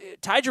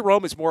Ty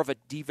Jerome is more of a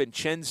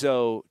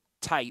DiVincenzo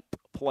type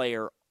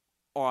player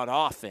on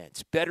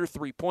offense. Better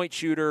three-point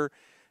shooter,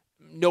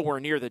 nowhere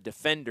near the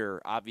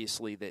defender,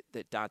 obviously,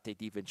 that Dante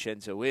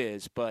DiVincenzo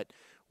is. But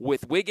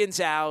with Wiggins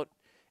out,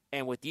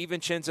 and with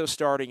DiVincenzo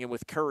starting and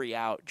with Curry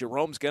out,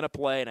 Jerome's going to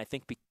play, and I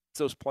think because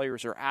those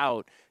players are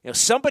out,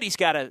 somebody's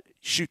got to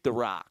shoot the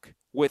rock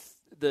with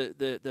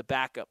the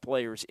backup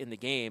players in the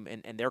game,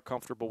 and they're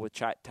comfortable with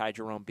Ty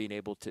Jerome being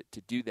able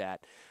to do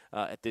that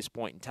at this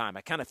point in time.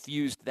 I kind of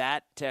fused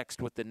that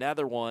text with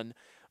another one.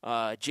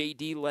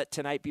 JD, let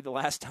tonight be the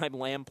last time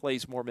Lamb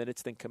plays more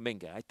minutes than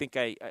Kuminga. I think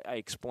I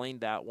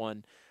explained that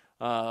one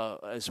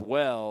as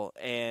well.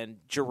 And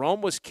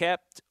Jerome was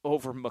kept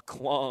over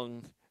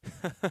McClung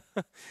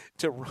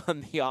to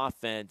run the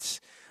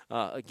offense.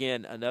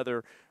 Again,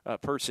 another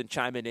person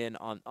chiming in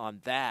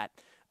on that.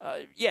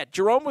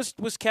 Jerome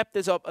was kept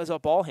as a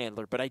ball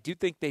handler, but I do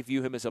think they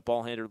view him as a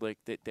ball handler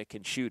that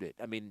can shoot it.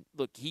 I mean,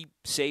 look, he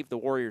saved the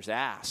Warriors'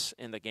 ass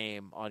in the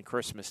game on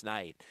Christmas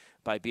night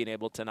by being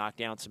able to knock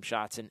down some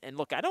shots. And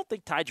look, I don't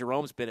think Ty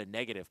Jerome's been a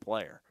negative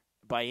player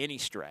by any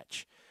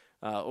stretch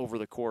over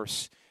the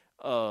course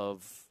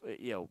of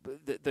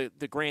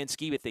the grand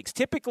scheme of things.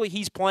 Typically,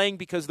 he's playing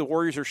because the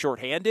Warriors are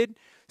shorthanded,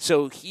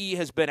 so he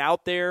has been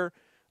out there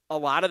a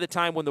lot of the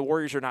time when the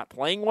Warriors are not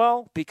playing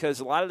well, because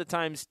a lot of the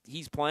times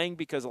he's playing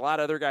because a lot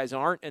of other guys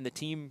aren't, and the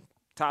team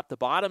top to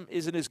bottom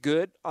isn't as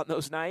good on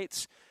those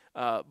nights.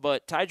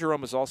 But Ty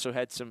Jerome has also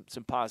had some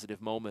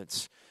positive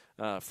moments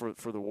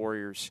for the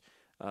Warriors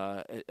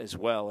as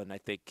well, and I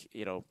think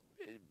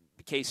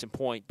case in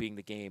point being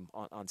the game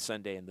on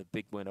Sunday and the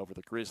big win over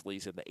the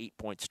Grizzlies and the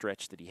 8-point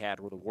stretch that he had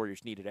where the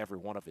Warriors needed every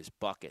one of his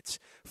buckets.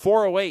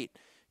 408.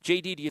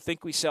 JD, do you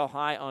think we sell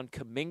high on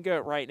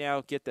Kuminga right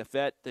now, get the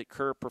vet that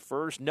Kerr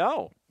prefers?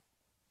 No,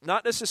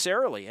 not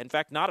necessarily. In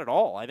fact, not at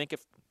all. I think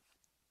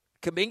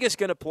Kuminga's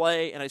going to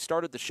play, and I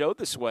started the show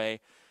this way,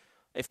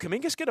 if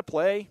Kuminga's going to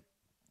play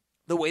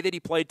the way that he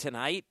played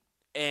tonight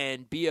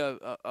and be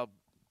a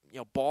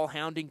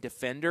ball-hounding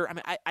defender, I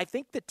mean, I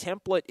think the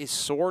template is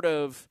sort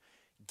of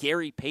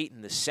Gary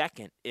Payton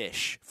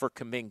II-ish for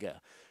Kuminga.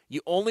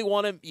 You only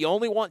want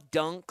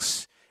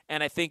dunks,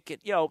 and I think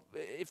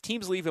if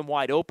teams leave him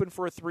wide open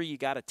for a three, you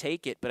got to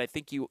take it. But I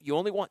think you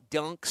only want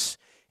dunks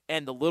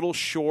and the little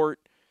short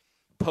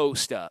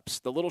post-ups,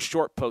 the little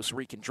short posts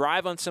where he can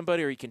drive on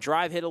somebody or he can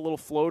hit a little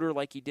floater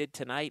like he did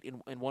tonight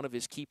in one of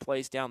his key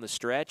plays down the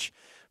stretch.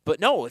 But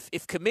no,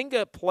 if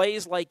Kuminga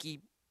plays like he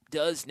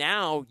does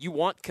now, you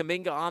want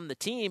Kuminga on the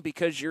team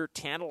because you're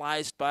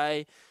tantalized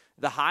by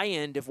the high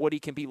end of what he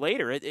can be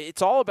later.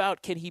 It's all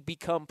about, can he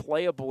become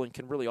playable, and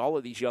can really all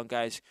of these young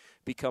guys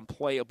become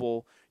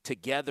playable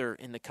together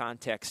in the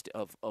context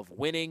of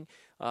winning.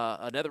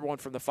 Another one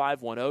from the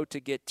 510 to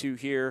get to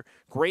here.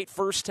 Great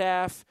first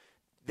half.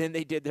 Then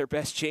they did their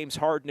best James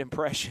Harden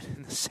impression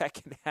in the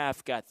second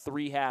half, got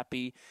 3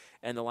 happy,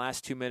 and the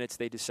last 2 minutes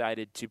they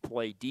decided to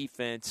play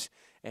defense,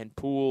 and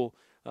Poole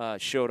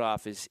showed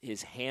off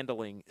his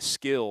handling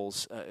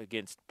skills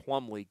against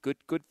Plumlee.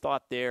 Good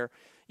thought there.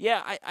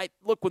 Yeah, I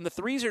look, when the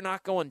threes are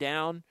not going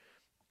down,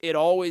 it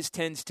always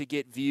tends to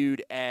get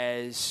viewed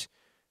as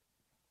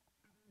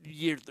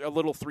you're a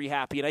little 3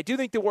 happy, and I do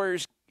think the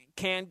Warriors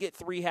can get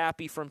 3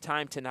 happy from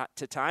time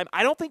to time.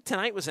 I don't think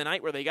tonight was a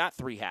night where they got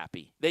 3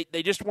 happy.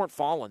 They just weren't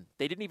falling.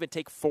 They didn't even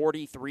take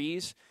 40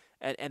 threes,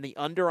 and the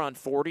under on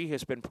 40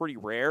 has been pretty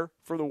rare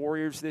for the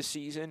Warriors this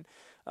season.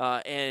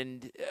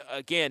 And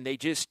again, they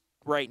just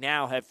right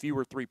now have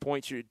fewer 3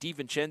 points.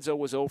 DiVincenzo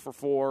was 0 for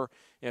 4.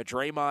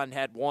 Draymond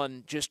had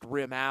 1 just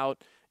rim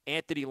out.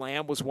 Anthony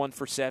Lamb was 1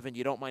 for 7.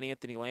 You don't mind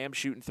Anthony Lamb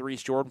shooting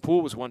threes. Jordan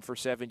Poole was 1 for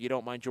 7. You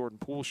don't mind Jordan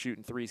Poole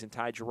shooting threes, and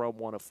Ty Jerome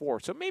 1 of 4.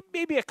 So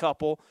maybe a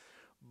couple.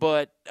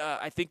 But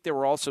I think there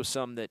were also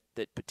some that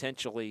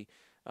potentially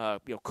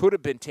could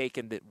have been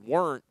taken that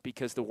weren't,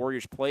 because the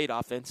Warriors played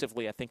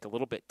offensively, I think, a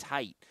little bit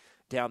tight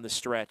down the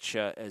stretch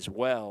as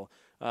well.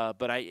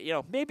 But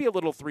maybe a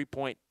little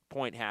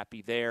 3-point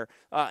happy there.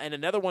 And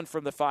another one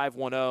from the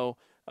 510.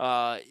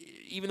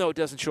 Even though it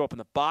doesn't show up in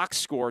the box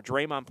score,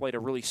 Draymond played a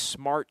really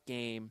smart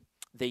game.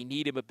 They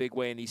need him a big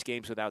way in these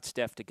games without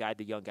Steph to guide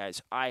the young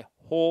guys. I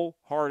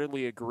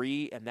wholeheartedly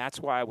agree, and that's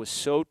why I was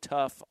so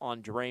tough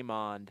on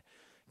Draymond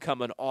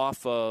coming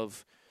off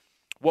of,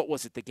 what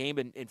was it, the game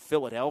in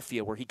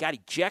Philadelphia, where he got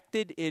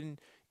ejected in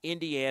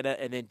Indiana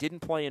and then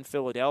didn't play in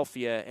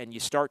Philadelphia, and you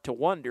start to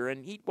wonder.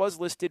 And he was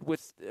listed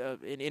with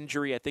an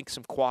injury, I think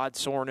some quad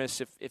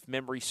soreness, if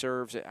memory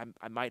serves.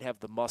 I might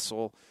have the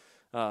muscle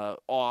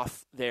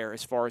off there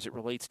as far as it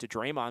relates to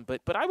Draymond.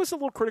 But I was a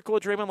little critical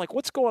of Draymond, like,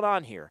 what's going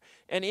on here?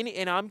 And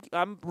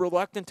I'm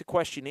reluctant to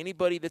question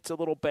anybody that's a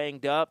little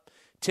banged up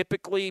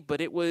typically,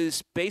 but it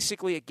was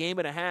basically a game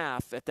and a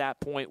half at that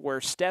point where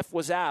Steph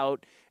was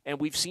out, and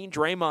we've seen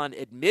Draymond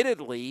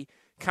admittedly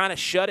kind of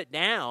shut it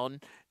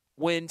down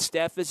when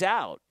Steph is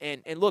out.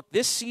 And look,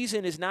 this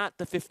season is not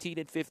the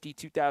 15-50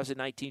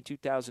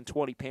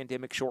 2019-2020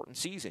 pandemic-shortened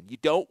season. You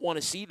don't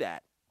want to see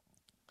that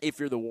if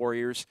you're the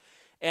Warriors.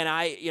 And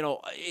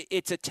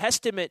it's a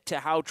testament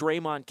to how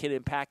Draymond can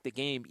impact the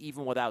game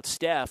even without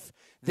Steph,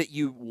 that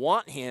you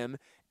want him,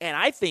 and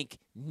I think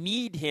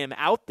need him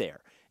out there.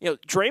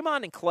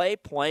 Draymond and Clay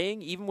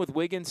playing, even with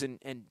Wiggins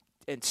and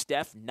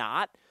Steph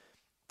not,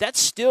 that's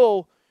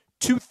still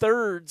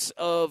 2/3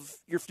 of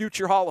your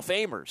future Hall of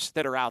Famers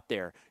that are out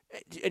there,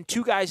 and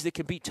 2 guys that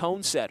can be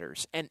tone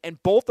setters.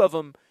 And both of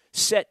them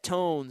set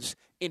tones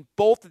in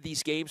both of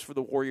these games for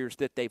the Warriors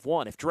that they've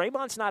won. If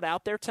Draymond's not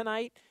out there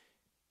tonight,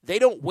 they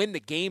don't win the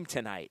game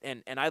tonight.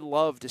 And I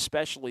loved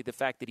especially the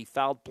fact that he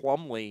fouled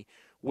Plumlee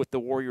with the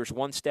Warriors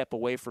 1 step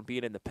away from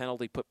being in the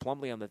penalty, put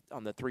Plumlee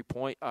on the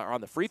 3-point or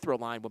on the free throw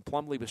line when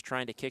Plumlee was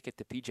trying to kick it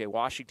to P.J.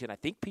 Washington. I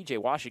think P.J.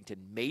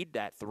 Washington made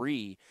that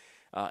 3,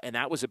 and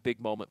that was a big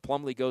moment.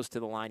 Plumlee goes to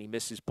the line, he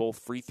misses both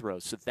free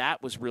throws, so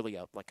that was really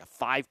like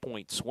a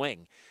 5-point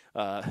swing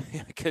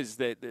because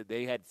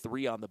they had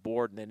 3 on the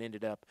board and then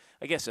ended up,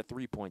 I guess, a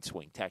 3-point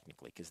swing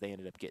technically, because they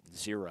ended up getting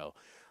 0.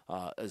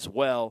 As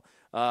well.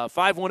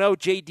 510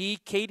 JD.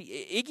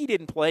 Iggy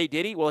didn't play,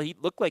 did he? Well, he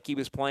looked like he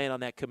was playing on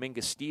that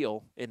Kuminga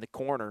steal in the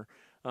corner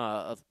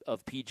of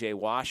PJ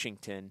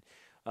Washington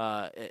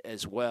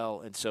as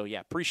well. And so,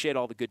 appreciate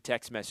all the good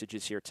text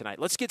messages here tonight.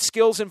 Let's get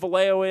Skills and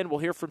Vallejo in. We'll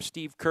hear from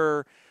Steve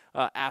Kerr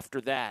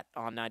after that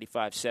on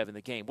 95.7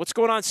 The Game. What's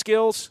going on,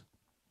 Skills?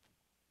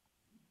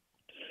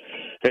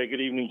 Hey,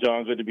 good evening,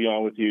 John. Good to be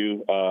on with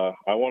you.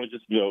 I want to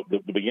just,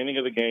 the beginning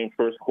of the game,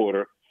 first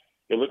quarter,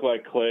 it looked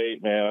like Clay,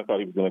 man, I thought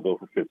he was going to go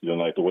for 50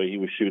 tonight. The way he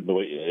was shooting,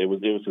 it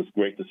was just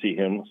great to see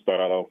him start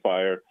out on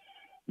fire.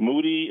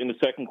 Moody in the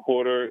second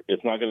quarter,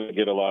 it's not going to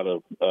get a lot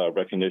of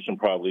recognition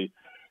probably.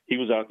 He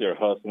was out there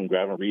hustling,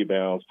 grabbing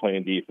rebounds,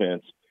 playing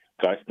defense.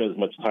 Guy spent as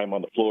much time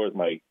on the floor as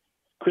my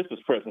Christmas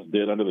presents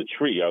did under the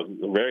tree. I was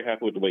very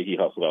happy with the way he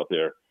hustled out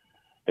there.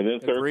 And then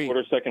third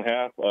quarter, second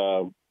half,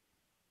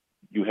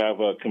 you have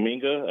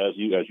Kuminga, as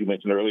you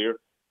mentioned earlier.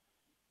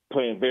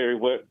 playing very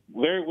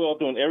well,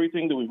 doing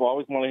everything that we've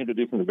always wanted him to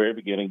do from the very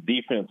beginning.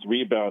 Defense,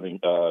 rebounding,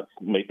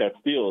 make that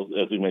steal,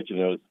 as we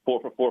mentioned.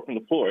 4 for 4 from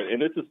the floor.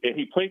 And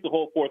he played the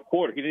whole fourth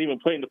quarter. He didn't even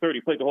play in the third.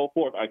 He played the whole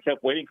fourth. I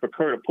kept waiting for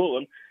Kerr to pull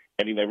him,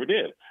 and he never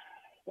did.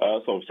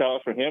 So shout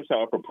out for him.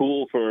 Shout out for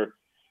Poole for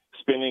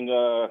spinning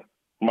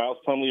Miles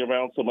Plumlee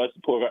around so much,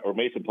 or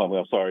Mason Plumlee,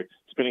 I'm sorry,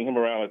 spinning him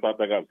around. I thought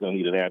that guy was going to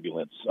need an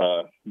ambulance.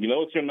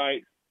 It's your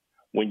night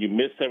when you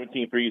miss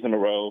 17 threes in a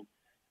row,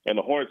 and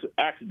the Hornets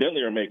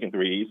accidentally are making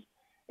threes,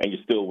 and you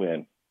still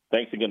win.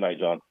 Thanks and good night,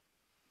 John.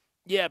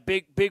 Yeah,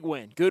 big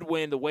win. Good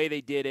win, the way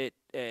they did it.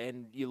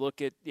 And you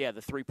look at,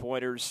 the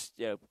three-pointers.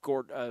 The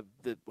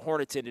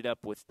Hornets ended up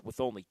with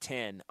only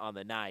 10 on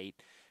the night.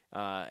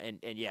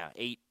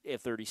 8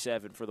 of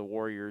 37 for the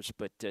Warriors.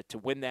 But to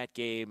win that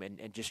game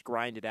and just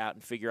grind it out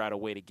and figure out a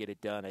way to get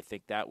it done, I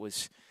think that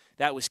was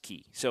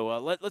key. So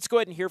let's go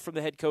ahead and hear from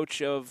the head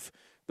coach of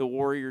the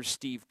Warriors,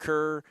 Steve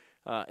Kerr,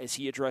 as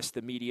he addressed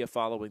the media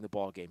following the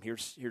ball game.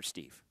 Here's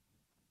Steve.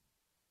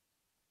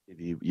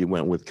 You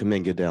went with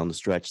Kuminga down the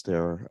stretch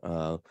there.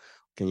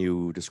 Can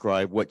you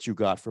describe what you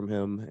got from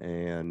him,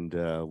 and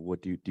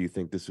what do you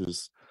think this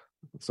is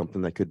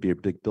something that could be a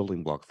big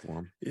building block for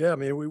him? Yeah, I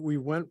mean, we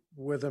went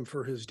with him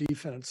for his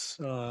defense.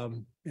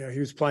 He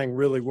was playing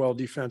really well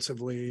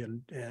defensively,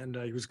 and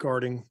he was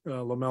guarding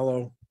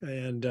LaMelo,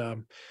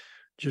 and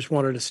just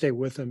wanted to stay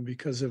with him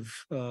because of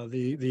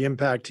the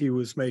impact he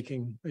was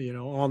making,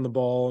 on the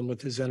ball and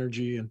with his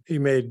energy. And he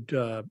made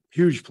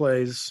huge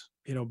plays,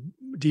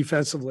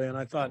 defensively. And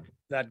I thought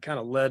that kind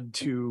of led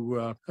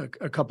to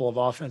a couple of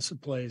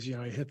offensive plays. He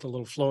hit the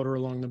little floater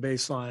along the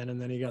baseline, and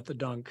then he got the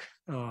dunk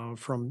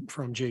from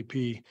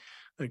JP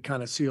that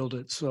kind of sealed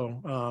it.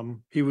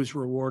 So he was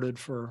rewarded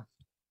for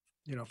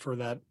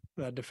that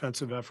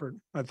defensive effort.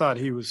 I thought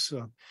he was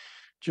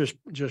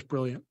just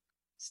brilliant.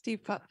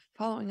 Steve,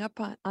 following up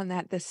on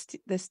that,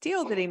 the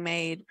steal that he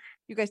made,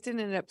 you guys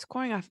didn't end up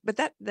scoring off, but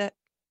that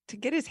to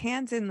get his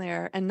hands in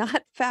there and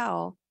not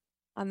foul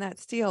on that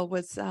steal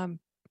was in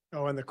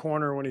the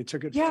corner when he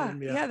took it.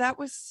 Yeah, that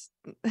was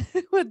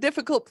a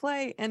difficult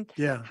play. And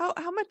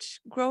how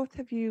much growth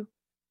have you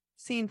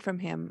seen from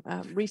him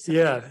recently?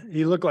 Yeah,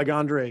 he looked like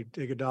Andre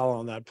Iguodala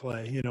on that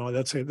play.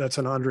 That's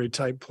an Andre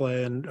type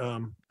play, and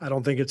I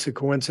don't think it's a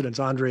coincidence.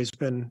 Andre's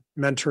been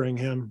mentoring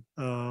him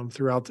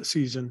throughout the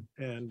season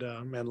and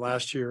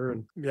last year,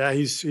 and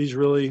he's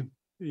really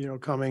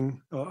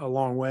coming a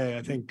long way.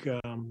 I think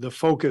the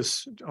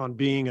focus on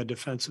being a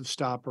defensive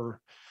stopper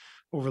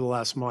over the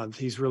last month,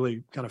 he's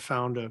really kind of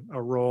found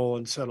a role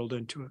and settled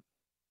into it.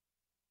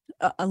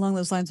 Along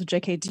those lines with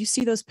JK, do you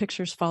see those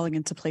pictures falling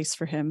into place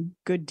for him?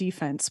 Good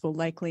defense will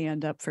likely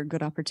end up for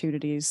good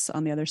opportunities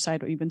on the other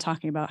side. What you've been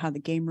talking about, how the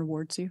game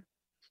rewards you.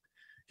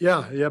 Yeah.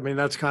 I mean,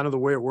 that's kind of the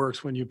way it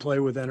works when you play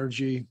with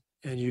energy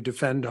and you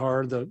defend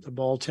hard. The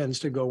ball tends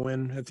to go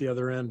in at the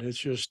other end. It's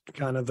just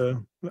kind of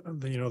the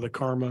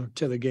karma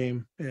to the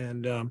game.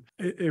 And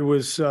it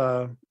was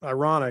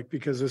ironic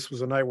because this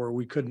was a night where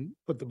we couldn't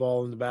put the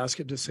ball in the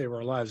basket to save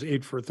our lives.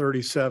 8 for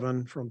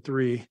 37 from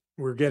 3.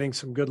 We're getting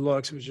some good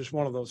looks. It was just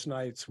one of those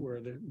nights where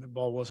the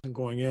ball wasn't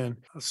going in.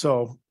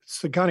 So it's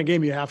the kind of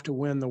game you have to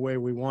win the way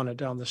we want it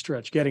down the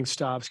stretch, getting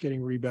stops,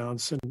 getting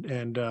rebounds.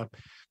 And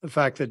the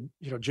fact that,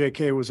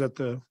 JK was at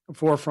the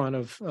forefront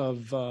of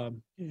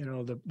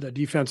the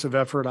defensive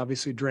effort.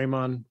 Obviously,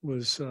 Draymond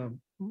was,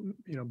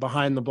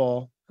 behind the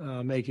ball,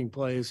 making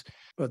plays.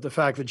 But the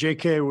fact that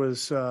JK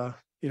was,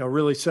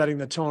 really setting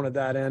the tone at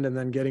that end and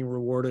then getting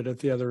rewarded at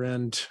the other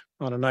end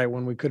on a night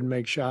when we couldn't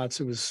make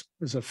shots, it was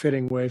a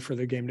fitting way for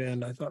the game to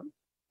end, I thought.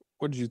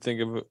 What did you think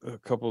of a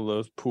couple of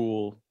those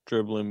Poole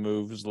dribbling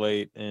moves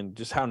late, and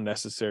just how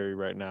necessary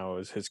right now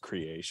is his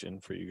creation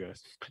for you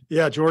guys?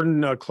 Yeah,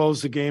 Jordan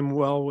closed the game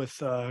well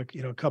with a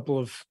couple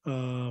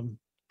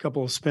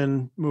of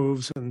spin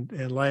moves and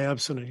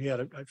layups,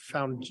 and I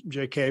found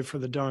JK for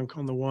the dunk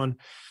on the one.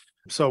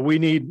 So we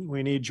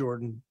need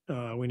Jordan.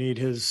 We need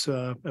his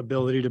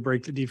ability to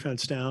break the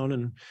defense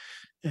down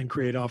and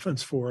create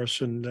offense for us,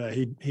 and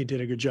he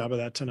did a good job of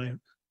that tonight.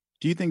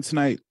 Do you think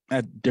tonight,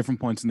 at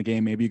different points in the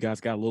game, maybe you guys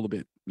got a little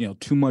bit,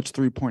 too much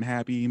 3-point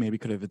happy? Maybe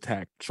could have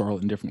attacked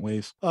Charlotte in different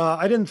ways?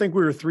 I didn't think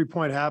we were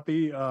 3-point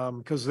happy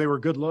because they were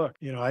good look.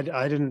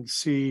 I didn't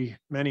see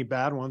many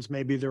bad ones.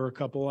 Maybe there were a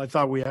couple. I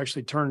thought we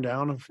actually turned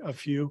down a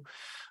few.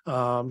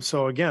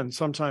 So again,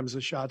 sometimes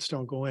the shots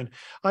don't go in.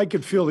 I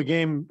could feel the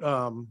game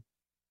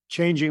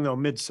changing though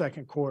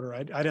mid-second quarter.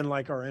 I didn't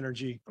like our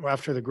energy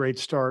after the great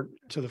start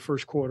to the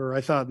first quarter.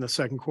 I thought in the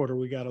second quarter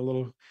we got a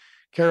little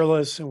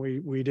careless and we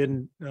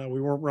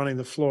weren't running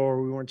the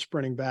floor. We weren't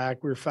sprinting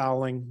back. We were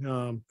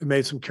fouling. We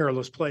made some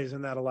careless plays,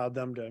 and that allowed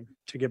them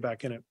to get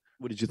back in it.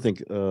 What did you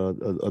think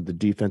of the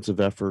defensive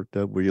effort?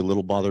 Were you a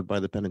little bothered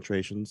by the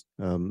penetrations?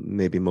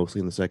 Maybe mostly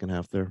in the second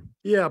half there.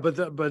 Yeah, but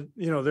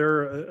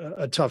they're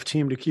a tough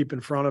team to keep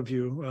in front of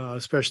you,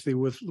 especially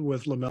with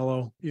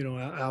LaMelo,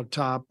 out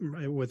top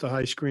with the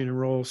high screen and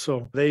roll.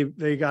 So they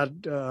got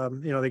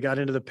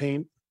into the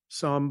paint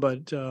some,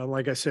 but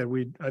like I said,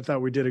 I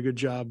thought we did a good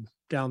job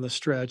down the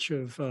stretch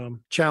of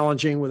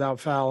challenging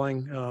without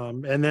fouling.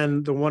 And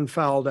then the one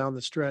foul down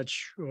the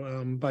stretch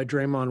by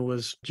Draymond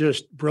was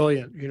just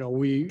brilliant.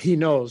 He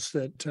knows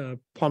that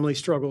Plumlee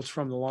struggles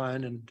from the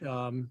line,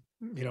 and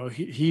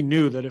he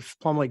knew that if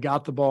Plumlee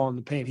got the ball in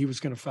the paint, he was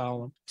going to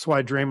foul him. That's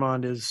why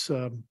Draymond is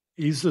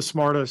he's the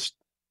smartest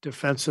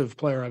defensive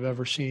player I've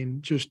ever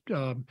seen, just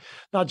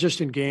not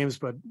just in games,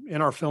 but in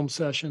our film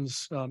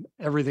sessions.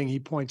 Everything he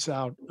points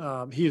out,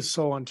 he is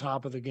so on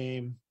top of the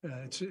game.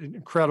 It's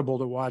incredible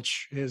to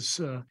watch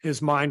his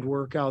mind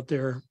work out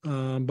there,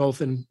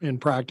 both in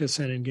practice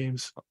and in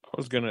games. I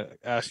was going to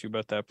ask you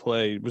about that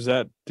play.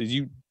 Did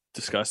you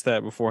discuss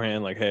that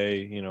beforehand? Like,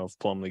 hey, if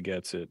Plumlee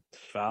gets it,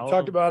 foul. We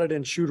talked about it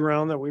in shoot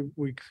around that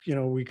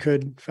we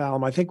could foul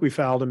him. I think we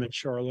fouled him in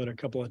Charlotte a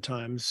couple of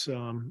times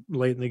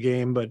late in the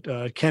game,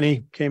 but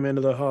Kenny came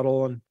into the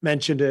huddle and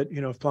mentioned it.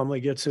 If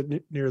Plumlee gets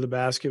it near the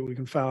basket, we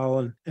can foul.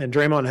 And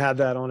Draymond had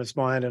that on his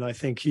mind, and I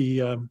think he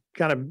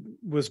kind of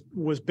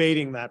was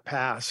baiting that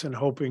pass and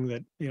hoping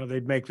that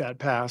they'd make that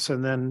pass.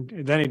 And then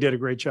he did a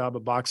great job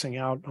of boxing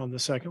out on the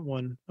second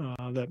one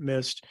that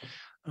missed.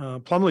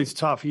 Plumlee's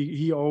tough.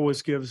 He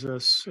always gives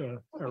us a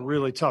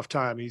really tough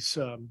time. He's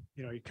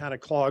he kind of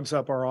clogs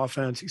up our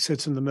offense. He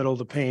sits in the middle of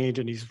the paint,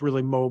 and he's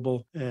really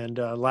mobile. And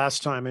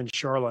last time in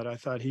Charlotte, I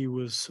thought he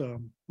was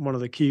one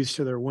of the keys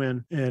to their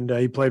win, and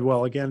he played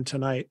well again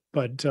tonight.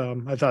 But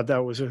I thought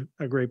that was a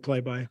great play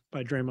by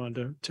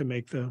Draymond to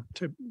make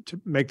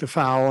the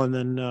foul and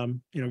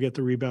then get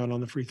the rebound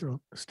on the free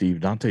throw. Steve,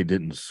 Dante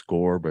didn't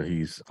score, but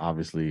he's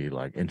obviously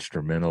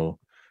instrumental.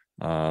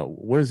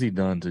 What has he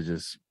done to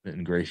just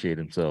ingratiate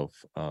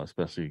himself?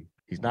 Especially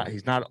he's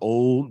not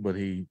old, but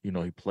he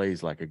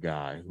plays like a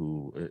guy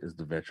who is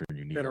the veteran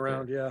you need. Been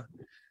around, yeah.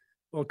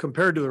 Well,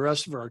 compared to the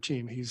rest of our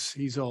team,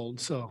 he's old.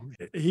 So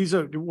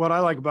what I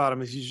like about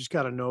him is he's just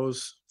got a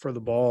nose for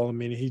the ball. I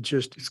mean, he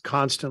just is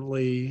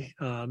constantly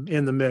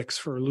in the mix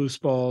for loose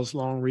balls,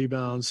 long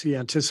rebounds. He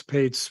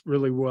anticipates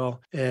really well,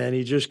 and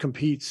he just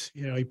competes.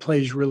 He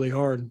plays really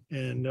hard.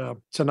 And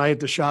tonight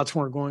the shots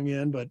weren't going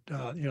in, but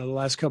the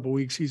last couple of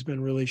weeks he's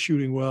been really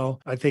shooting well.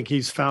 I think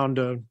he's found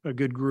a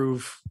good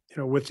groove.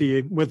 With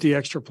the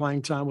extra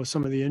playing time, with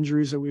some of the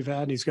injuries that we've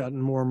had, he's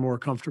gotten more and more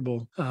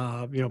comfortable,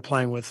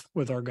 playing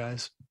with our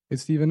guys. Hey,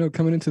 Steve, I know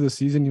coming into the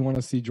season, you want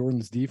to see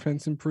Jordan's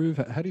defense improve.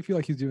 How do you feel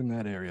like he's doing in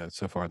that area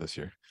so far this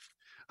year?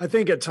 I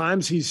think at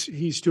times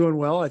he's doing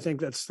well. I think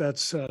that's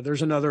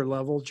there's another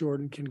level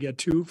Jordan can get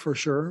to for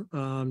sure.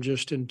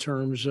 Just in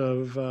terms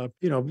of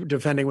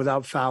defending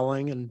without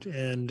fouling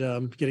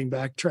and getting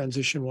back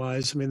transition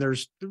wise. I mean,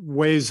 there's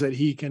ways that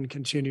he can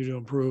continue to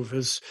improve.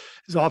 His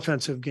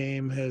offensive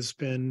game has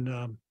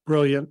been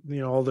brilliant.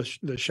 All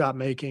the shot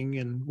making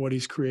and what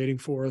he's creating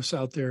for us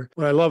out there.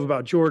 What I love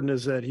about Jordan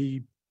is that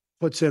he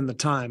puts in the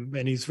time,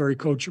 and he's very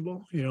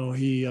coachable.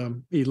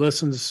 He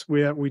listens.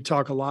 We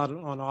talk a lot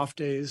on off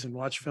days and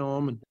watch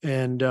film,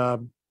 and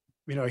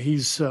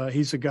he's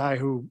a guy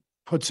who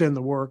puts in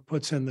the work,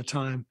 puts in the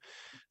time,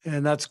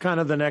 and that's kind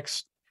of the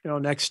next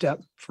step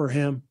for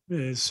him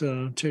is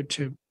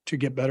to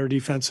get better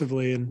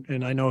defensively,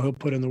 and I know he'll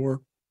put in the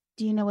work.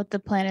 Do you know what the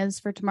plan is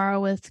for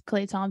tomorrow with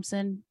Klay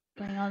Thompson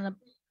playing on the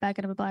back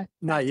end of a black?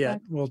 Not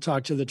yet. We'll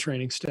talk to the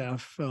training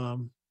staff.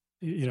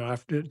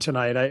 After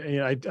tonight,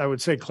 I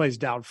would say Klay's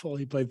doubtful.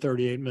 He played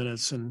 38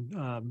 minutes,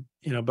 and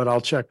but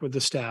I'll check with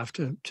the staff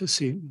to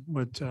see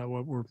what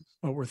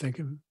we're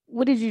thinking.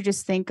 What did you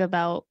just think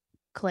about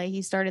Klay?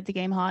 He started the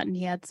game hot, and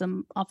he had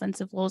some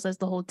offensive woes, as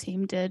the whole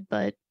team did.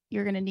 But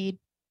you're going to need,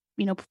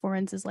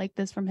 performances like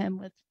this from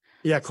him.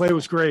 Klay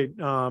was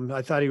great.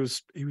 I thought he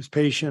was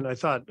patient. I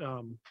thought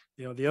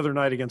the other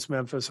night against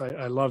Memphis,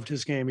 I loved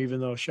his game, even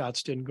though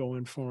shots didn't go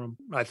in for him.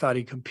 I thought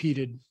he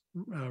competed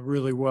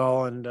really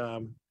well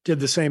and did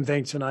the same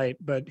thing tonight,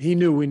 but he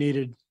knew we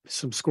needed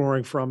some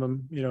scoring from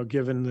him,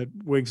 given that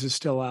Wiggs is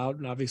still out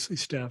and obviously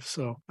Steph.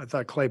 So I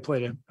thought Klay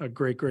played a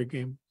great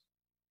game.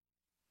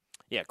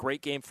 Yeah,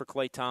 great game for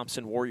Klay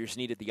Thompson. Warriors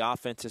needed the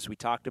offense, as we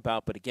talked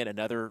about, but again,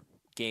 another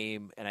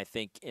game, and I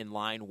think in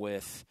line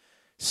with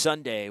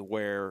Sunday,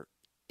 where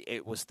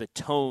it was the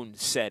tone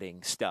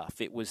setting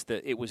stuff. It was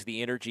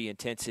the energy,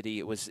 intensity.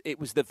 It was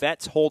the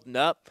vets holding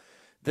up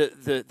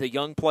the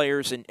young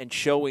players and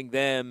showing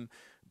them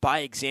by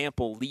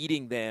example,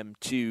 leading them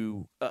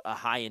to a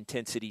high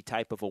intensity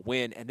type of a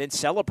win, and then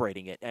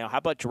celebrating it. How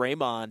about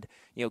Draymond,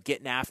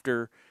 getting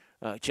after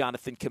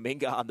Jonathan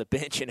Kuminga on the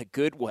bench in a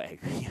good way,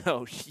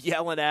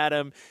 yelling at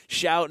him,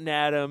 shouting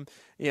at him,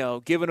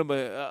 giving him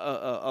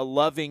a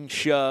loving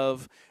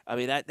shove. I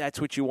mean, that's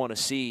what you want to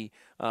see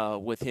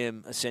with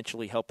him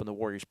essentially helping the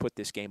Warriors put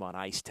this game on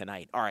ice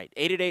tonight. All right,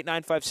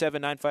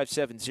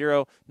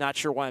 888-957-9570. Not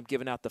sure why I'm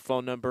giving out the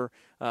phone number.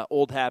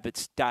 Old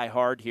habits die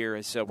hard here,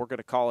 as we're going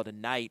to call it a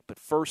night. But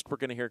first, we're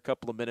going to hear a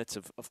couple of minutes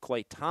of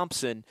Klay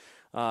Thompson.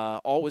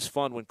 Always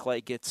fun when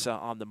Klay gets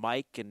on the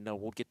mic, and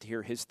we'll get to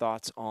hear his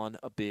thoughts on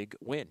a big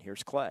win.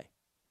 Here's Klay.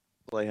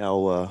 Klay,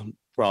 how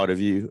proud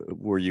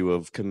were you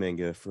of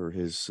Kuminga for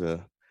his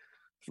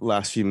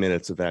last few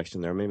minutes of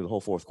action there, maybe the whole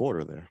fourth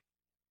quarter there?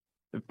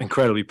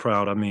 Incredibly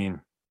proud. I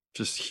mean,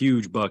 just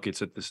huge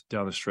buckets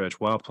down the stretch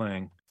while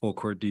playing full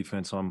court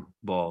defense on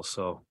balls.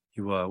 So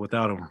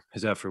without him,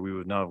 his effort, we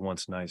would not have won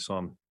tonight. So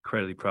I'm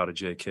incredibly proud of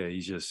JK.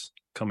 He's just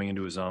coming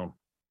into his own.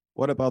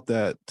 What about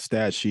that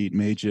stat sheet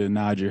made you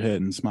nod your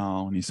head and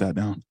smile when you sat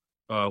down?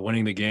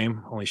 Winning the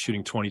game, only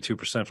shooting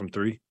 22% from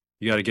three.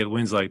 You got to get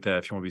wins like that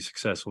if you want to be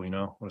successful,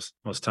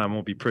 Most time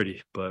won't be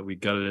pretty, but we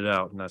gutted it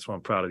out, and that's why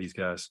I'm proud of these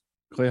guys.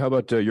 Clay, how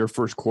about your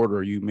first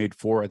quarter? You made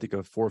 4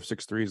 of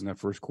 6 threes in that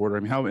first quarter. I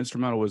mean, how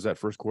instrumental was that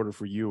first quarter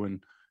for you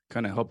and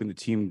kind of helping the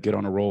team get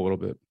on a roll a little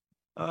bit?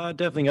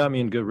 Definitely got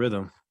me in good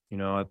rhythm.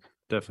 I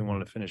definitely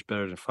wanted to finish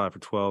better than 5 for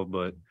 12,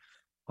 but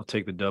I'll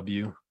take the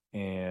W.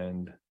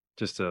 And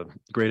just a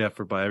great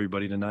effort by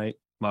everybody tonight.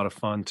 A lot of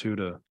fun, too,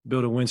 to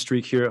build a win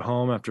streak here at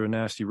home after a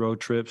nasty road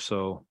trip.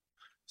 So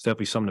it's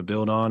definitely something to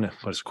build on.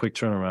 But it's a quick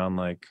turnaround,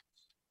 like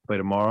play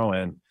tomorrow,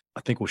 and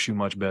I think we'll shoot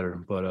much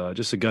better. But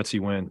just a gutsy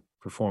win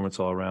performance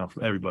all around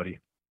from everybody.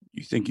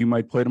 You think you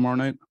might play tomorrow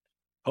night?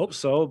 Hope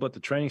so, but the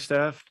training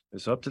staff,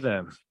 it's up to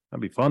them.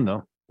 That'd be fun,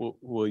 though.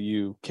 Will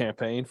you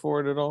campaign for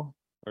it at all?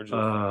 Or just...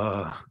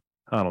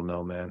 I don't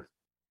know, man.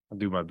 I'll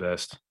do my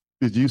best.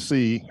 Did you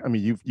see,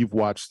 you've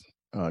watched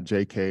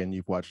JK and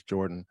you've watched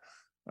Jordan,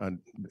 and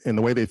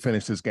the way they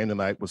finished this game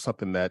tonight was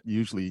something that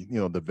usually,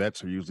 the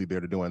vets are usually there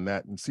to doing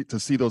that. And to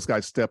see those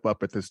guys step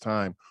up at this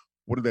time,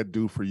 what did that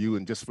do for you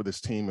and just for this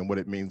team and what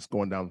it means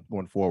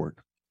going forward?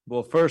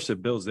 Well, first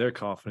it builds their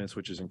confidence,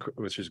 which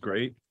is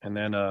great. And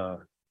then I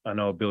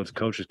know it builds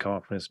coaches'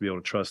 confidence to be able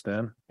to trust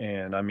them.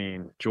 And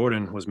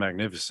Jordan was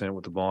magnificent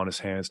with the ball in his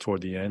hands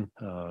toward the end,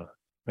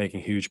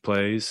 making huge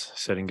plays,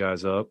 setting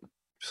guys up.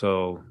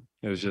 So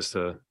it was just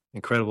an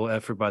incredible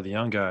effort by the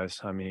young guys.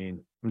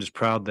 I'm just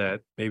proud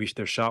that maybe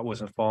their shot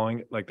wasn't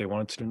falling like they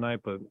wanted to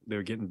tonight, but they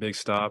were getting big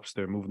stops.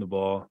 They were moving the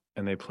ball,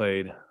 and they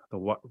played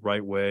the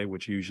right way,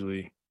 which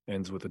usually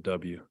ends with a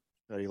W.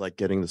 How do you like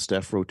getting the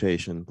Steph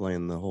rotation,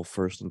 playing the whole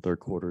first and third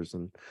quarters?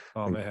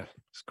 Man,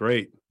 it's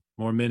great.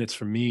 More minutes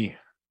for me.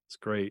 It's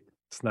great.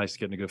 It's nice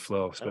getting a good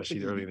flow,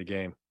 especially early in the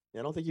game.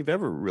 I don't think you've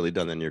ever really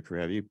done that in your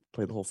career. Have you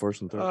played the whole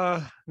first and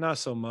third? Not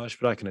so much,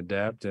 but I can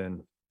adapt,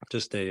 and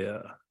just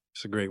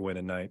it's a great win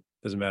tonight.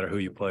 Doesn't matter who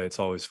you play. It's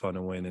always fun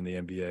to win in the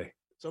NBA. At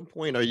some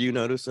point, are you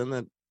noticing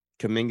that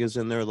Kuminga's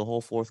in there the whole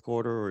fourth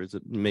quarter, or is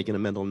it making a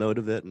mental note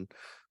of it and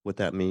what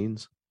that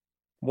means?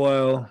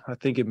 Well, I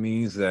think it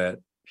means that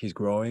he's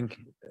growing.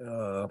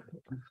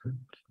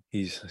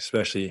 He's,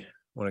 especially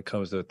when it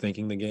comes to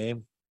thinking the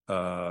game,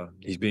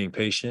 he's being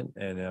patient,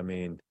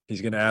 and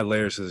he's going to add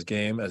layers to his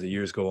game as the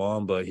years go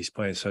on, but he's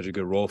playing such a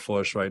good role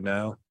for us right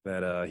now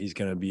that he's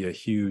going to be a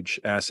huge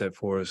asset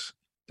for us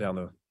down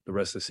the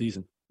rest of the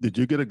season. Did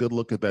you get a good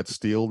look at that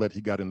steal that he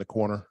got in the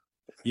corner?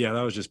 Yeah,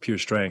 that was just pure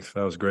strength.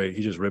 That was great.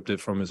 He just ripped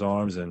it from his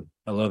arms, and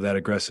I love that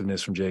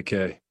aggressiveness from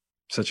JK.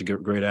 Such a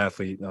great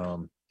athlete.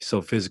 He's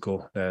so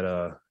physical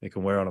that he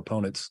can wear on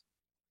opponents.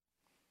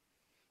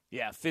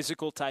 Yeah,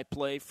 physical type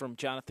play from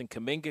Jonathan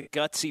Kuminga.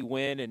 Gutsy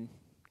win, and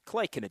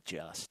Clay can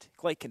adjust.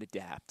 Clay can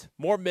adapt.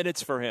 More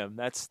minutes for him.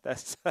 That's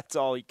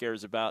all he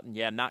cares about. And,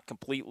 yeah, not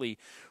completely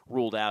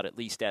ruled out, at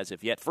least as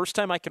of yet. First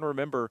time I can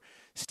remember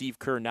Steve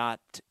Kerr not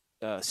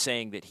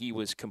saying that he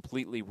was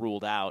completely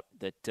ruled out,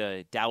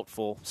 that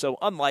doubtful. So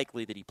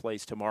unlikely that he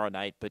plays tomorrow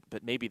night, but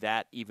maybe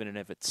that even in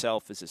of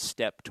itself is a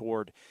step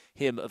toward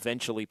him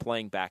eventually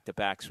playing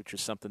back-to-backs, which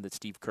is something that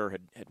Steve Kerr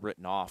had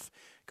written off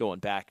going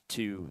back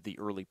to the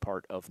early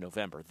part of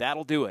November.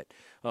 That'll do it.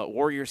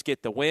 Warriors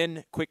get the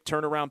win. Quick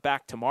turnaround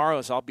back tomorrow,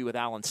 as I'll be with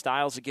Alan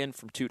Stiles again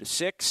from 2 to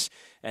 6,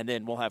 and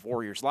then we'll have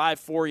Warriors Live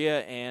for you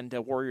and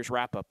Warriors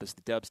wrap-up as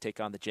the Dubs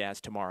take on the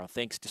Jazz tomorrow.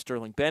 Thanks to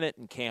Sterling Bennett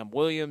and Cam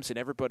Williams and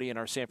everybody in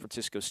our San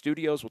Francisco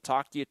studios. We'll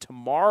talk to you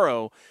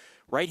tomorrow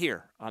right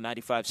here on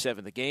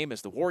 95.7 The Game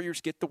as the Warriors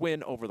get the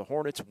win over the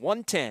Hornets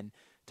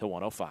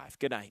 110-105.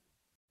 Good night.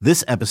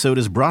 This episode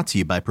is brought to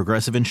you by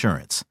Progressive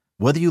Insurance.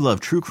 Whether you love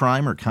true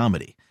crime or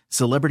comedy,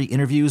 celebrity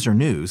interviews or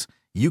news,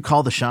 you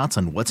call the shots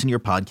on what's in your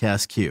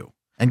podcast queue.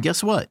 And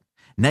guess what?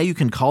 Now you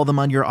can call them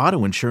on your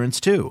auto insurance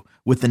too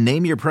with the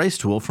Name Your Price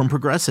tool from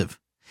Progressive.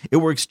 It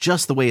works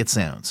just the way it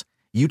sounds.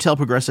 You tell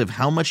Progressive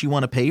how much you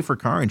want to pay for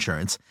car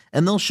insurance,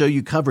 and they'll show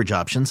you coverage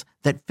options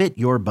that fit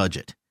your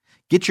budget.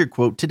 Get your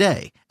quote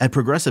today at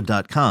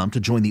Progressive.com to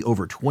join the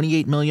over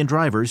 28 million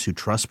drivers who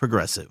trust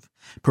Progressive.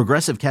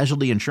 Progressive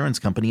Casualty Insurance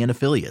Company and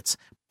Affiliates.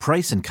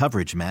 Price and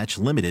coverage match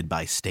limited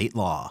by state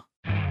law.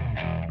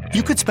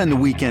 You could spend the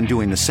weekend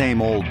doing the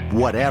same old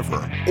whatever,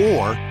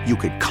 or you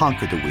could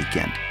conquer the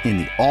weekend in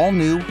the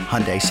all-new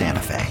Hyundai Santa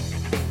Fe.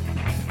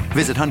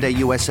 Visit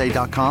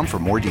HyundaiUSA.com for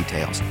more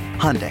details.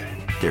 Hyundai,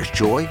 there's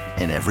joy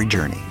in every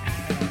journey.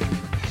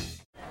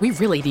 We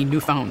really need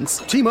new phones.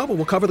 T-Mobile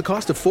will cover the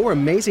cost of 4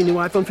 amazing new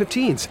iPhone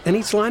 15s, and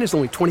each line is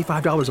only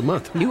 $25 a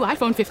month. New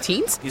iPhone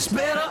 15s? It's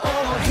better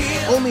over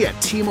here. Only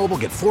at T-Mobile,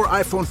 get 4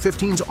 iPhone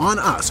 15s on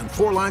us and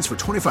 4 lines for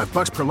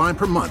 $25 per line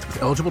per month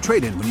with eligible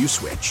trade-in when you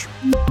switch.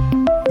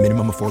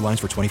 Minimum of 4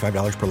 lines for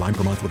 $25 per line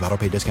per month with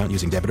autopay discount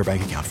using debit or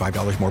bank account.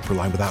 $5 more per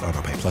line without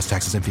autopay, plus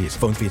taxes and fees.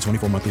 Phone fee at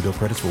 24 monthly bill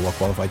credits for well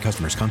qualified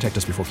customers. Contact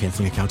us before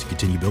canceling account to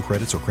continue bill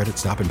credits or credit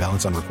stop and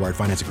balance on required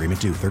finance agreement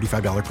due.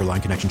 $35 per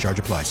line connection charge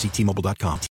applies. See T-Mobile.com.